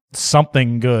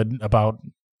something good about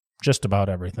just about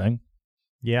everything.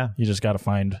 Yeah, you just got to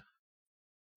find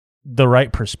the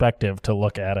right perspective to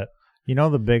look at it.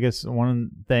 The biggest one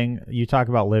thing, you talk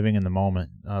about living in the moment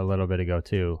a little bit ago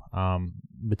too,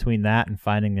 between that and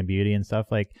finding the beauty and stuff,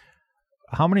 like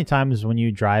how many times when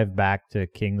you drive back to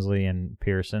Kingsley and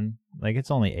Pearson, like it's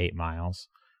only 8 miles,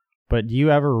 but do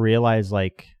you ever realize,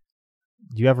 like,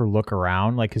 do you ever look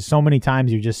around? Like, because so many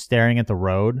times you're just staring at the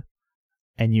road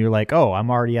and you're like, oh,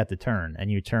 I'm already at the turn, and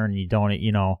you turn and you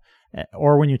don't,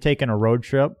 or when you're taking a road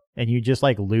trip and you just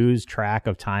like lose track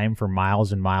of time for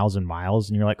miles and miles and miles,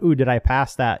 and you're like, ooh, did I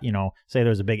pass that? Say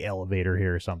there's a big elevator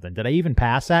here or something. Did I even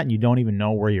pass that? And you don't even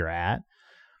know where you're at.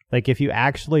 Like, if you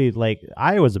actually, like,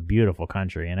 Iowa's a beautiful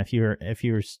country, and if you're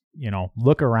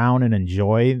look around and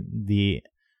enjoy the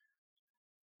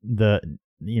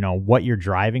what you're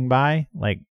driving by,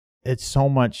 like, it's so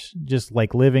much just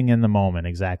like living in the moment,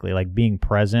 exactly, like being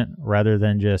present rather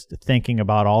than just thinking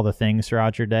about all the things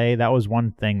throughout your day. That was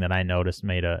one thing that I noticed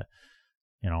made a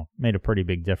pretty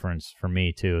big difference for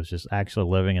me too. It's just actually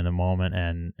living in the moment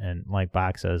and like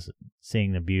Bach says,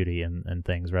 seeing the beauty in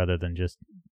things rather than just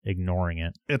ignoring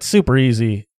it. It's super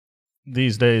easy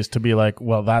these days to be like,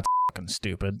 well, that's fucking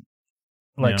stupid.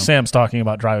 Like Sam's talking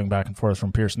about driving back and forth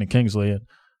from Pearson to Kingsley, and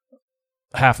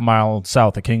half a mile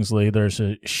south of Kingsley, there's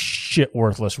a shit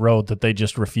worthless road that they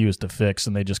just refuse to fix,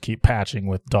 and they just keep patching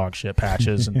with dog shit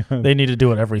patches, and they need to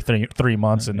do it every 3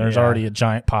 months, and there's already a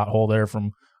giant pothole there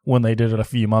from when they did it a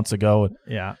few months ago.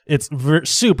 Yeah, it's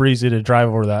super easy to drive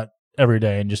over that every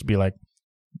day and just be like,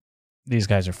 these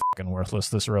guys are fucking worthless.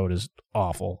 This road is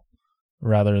awful.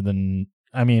 Rather than,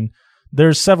 I mean,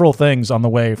 there's several things on the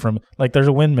way from, like, there's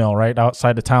a windmill right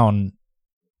outside of town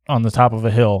on the top of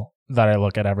a hill that I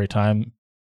look at every time,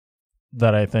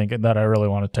 that I think that I really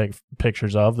want to take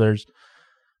pictures of. There's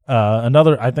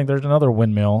I think there's another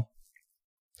windmill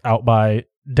out by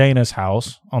Dana's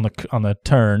house on the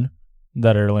turn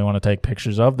that I really want to take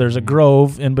pictures of. There's a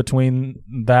grove in between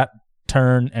that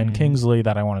turn and Kingsley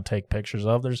that I want to take pictures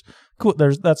of.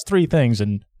 That's 3 things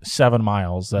in 7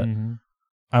 miles that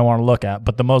I want to look at.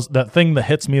 But that thing that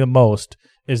hits me the most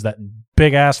is that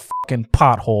big ass fucking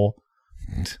pothole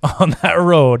on that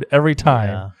road every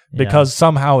time, because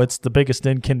somehow it's the biggest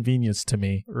inconvenience to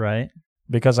me. Right.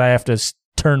 Because I have to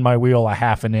turn my wheel a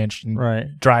half an inch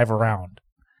and drive around.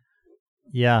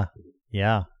 Yeah.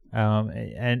 Yeah.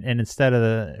 And instead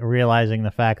of realizing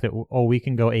the fact that, we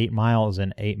can go 8 miles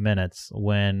in 8 minutes,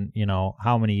 when,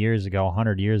 how many years ago,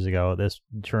 100 years ago, this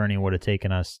journey would have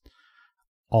taken us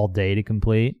all day to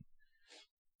complete,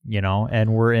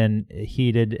 and we're in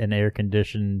heated and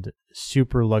air-conditioned,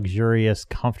 super luxurious,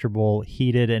 comfortable,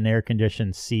 heated and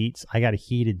air-conditioned seats. I got a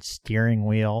heated steering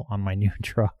wheel on my new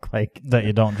truck, like that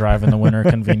you don't drive in the winter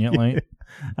conveniently.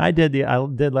 I did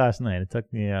last night. It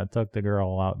took the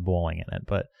girl out bowling in it,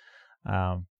 but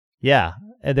Yeah,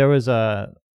 there was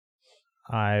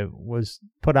I was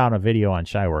put out a video on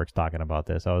Shyworks talking about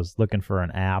this. I was looking for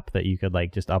an app that you could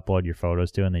like just upload your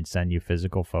photos to and they'd send you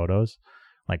physical photos,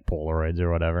 like Polaroids or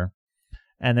whatever.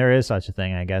 And there is such a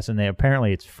thing, I guess. And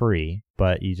apparently it's free,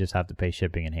 but you just have to pay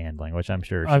shipping and handling, which I'm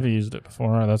sure. I've used it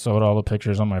before. That's what all the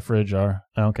pictures on my fridge are.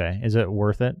 Okay. Is it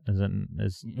worth it?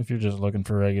 If you're just looking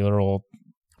for regular old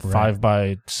Right.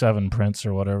 5x7 prints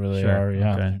or whatever they Sure, are,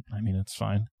 yeah. okay. I mean, it's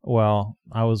fine. Well,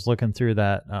 I was looking through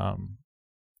that,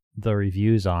 the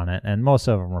reviews on it, and most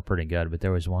of them were pretty good, but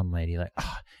there was one lady like,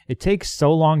 it takes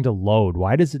so long to load.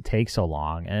 Why does it take so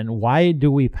long? And why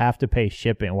do we have to pay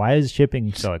shipping? Why is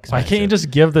shipping so expensive? Why can't you just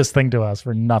give this thing to us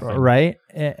for nothing? Right?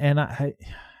 And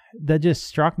that just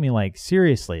struck me like,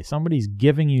 seriously, somebody's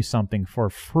giving you something for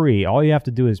free. All you have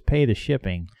to do is pay the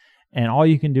shipping, and all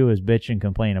you can do is bitch and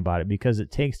complain about it because it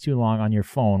takes too long on your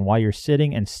phone while you're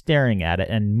sitting and staring at it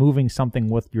and moving something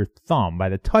with your thumb. By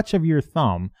the touch of your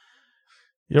thumb,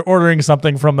 you're ordering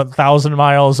something from 1,000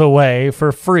 miles away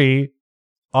for free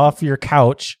off your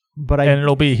couch, and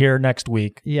it'll be here next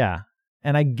week. Yeah,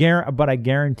 and I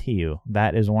guarantee you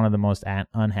that is one of the most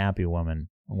unhappy woman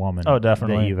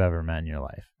definitely. that you've ever met in your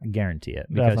life. I guarantee it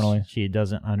because Definitely. she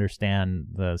doesn't understand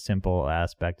the simple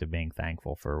aspect of being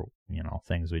thankful for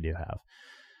things we do have.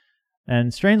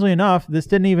 And strangely enough, I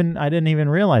didn't even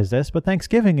realize this, but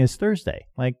Thanksgiving is Thursday,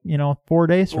 4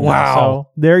 days from now. Wow. So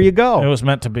there you go. It was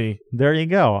meant to be. There you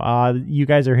go. You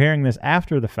guys are hearing this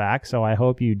after the fact, so I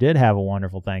hope you did have a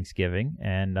wonderful Thanksgiving,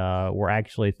 and we're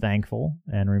actually thankful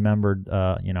and remembered,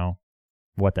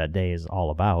 what that day is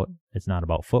all about. It's not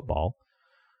about football.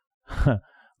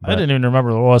 I didn't even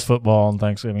remember there was football on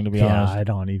Thanksgiving, to be honest. I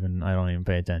don't even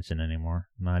pay attention anymore.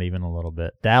 Not even a little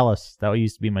bit. Dallas, that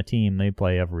used to be my team. They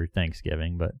play every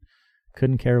Thanksgiving, but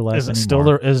couldn't care less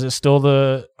anymore. Is it still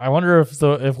the? I wonder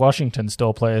if Washington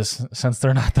still plays since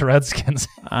they're not the Redskins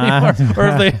anymore, or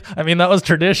if they. I mean, that was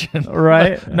tradition,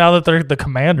 right? Now that they're the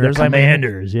Commanders,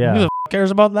 yeah. Who the cares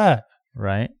about that?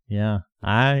 Right? Yeah.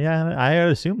 I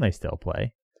assume they still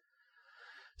play.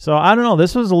 So I don't know.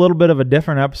 This was a little bit of a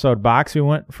different episode, Box. We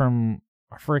went from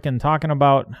freaking talking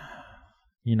about,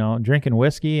 drinking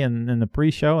whiskey in the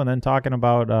pre-show, and then talking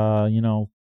about,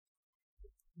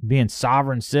 being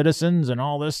sovereign citizens and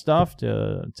all this stuff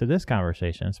to this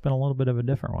conversation. It's been a little bit of a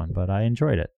different one, but I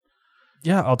enjoyed it.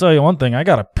 Yeah, I'll tell you one thing. I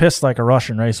got to piss like a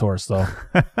Russian racehorse, though.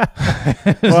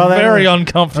 It's well, very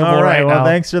uncomfortable all right. Well, now.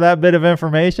 Thanks for that bit of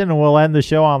information, and we'll end the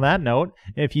show on that note.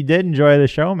 If you did enjoy the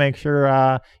show, make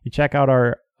sure you check out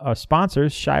our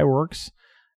sponsors, Shyworks,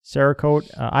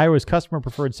 Cerakote, Iowa's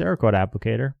customer-preferred Cerakote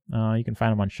applicator. You can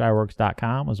find them on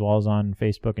Shyworks.com as well as on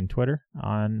Facebook and Twitter.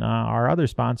 Our other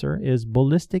sponsor is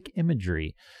Ballistic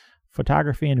Imagery,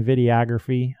 photography and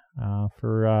videography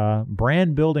for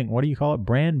brand building. What do you call it?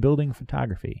 Brand building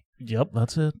photography. Yep,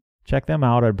 that's it. Check them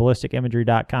out at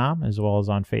ballisticimagery.com as well as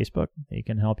on Facebook. They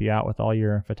can help you out with all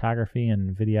your photography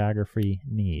and videography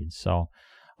needs. So,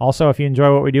 also, if you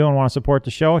enjoy what we do and want to support the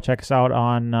show, check us out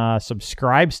on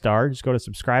Subscribestar. Just go to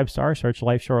Subscribestar, search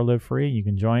Life Short Live Free. You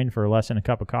can join for less than a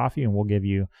cup of coffee, and we'll give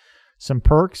you some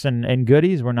perks and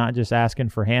goodies. We're not just asking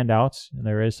for handouts.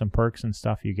 There is some perks and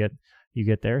stuff you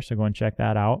get there, so go and check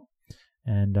that out.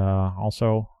 And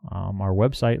also, our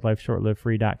website,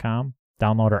 lifeshortlivefree.com.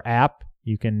 Download our app.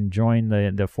 You can join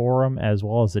the forum as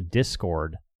well as the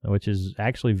Discord, which is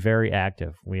actually very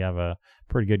active. We have a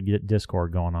pretty good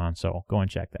Discord going on, so go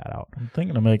and check that out. I'm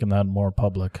thinking of making that more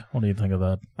public. What do you think of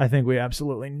that? I think we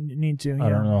absolutely need to. I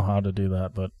don't know how to do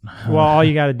that, but well, all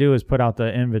you got to do is put out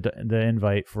the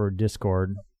invite for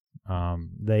Discord.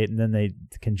 They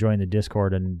can join the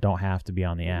Discord and don't have to be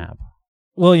on the app.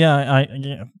 Well, yeah,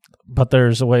 but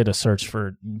there's a way to search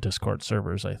for Discord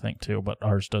servers, I think, too, but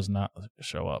ours does not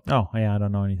show up. Oh, yeah, I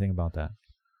don't know anything about that.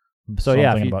 So I'm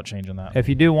yeah, thinking about changing that. If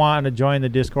you do want to join the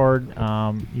Discord,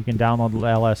 you can download the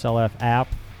LSLF app.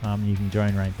 You can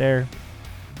join right there.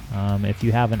 If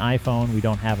you have an iPhone, we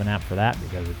don't have an app for that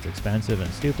because it's expensive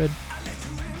and stupid.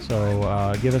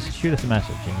 So shoot us a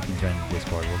message and you can join the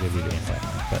Discord. We'll give you the invite.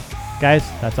 But guys,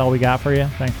 that's all we got for you.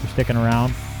 Thanks for sticking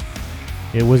around.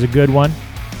 It was a good one.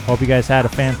 Hope you guys had a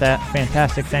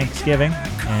fantastic Thanksgiving.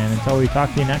 And until we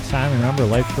talk to you next time, remember,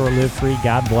 life short, live free.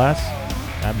 God bless.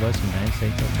 God bless the United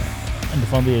States of America. And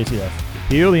defund the ATF.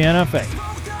 Heal the NFA.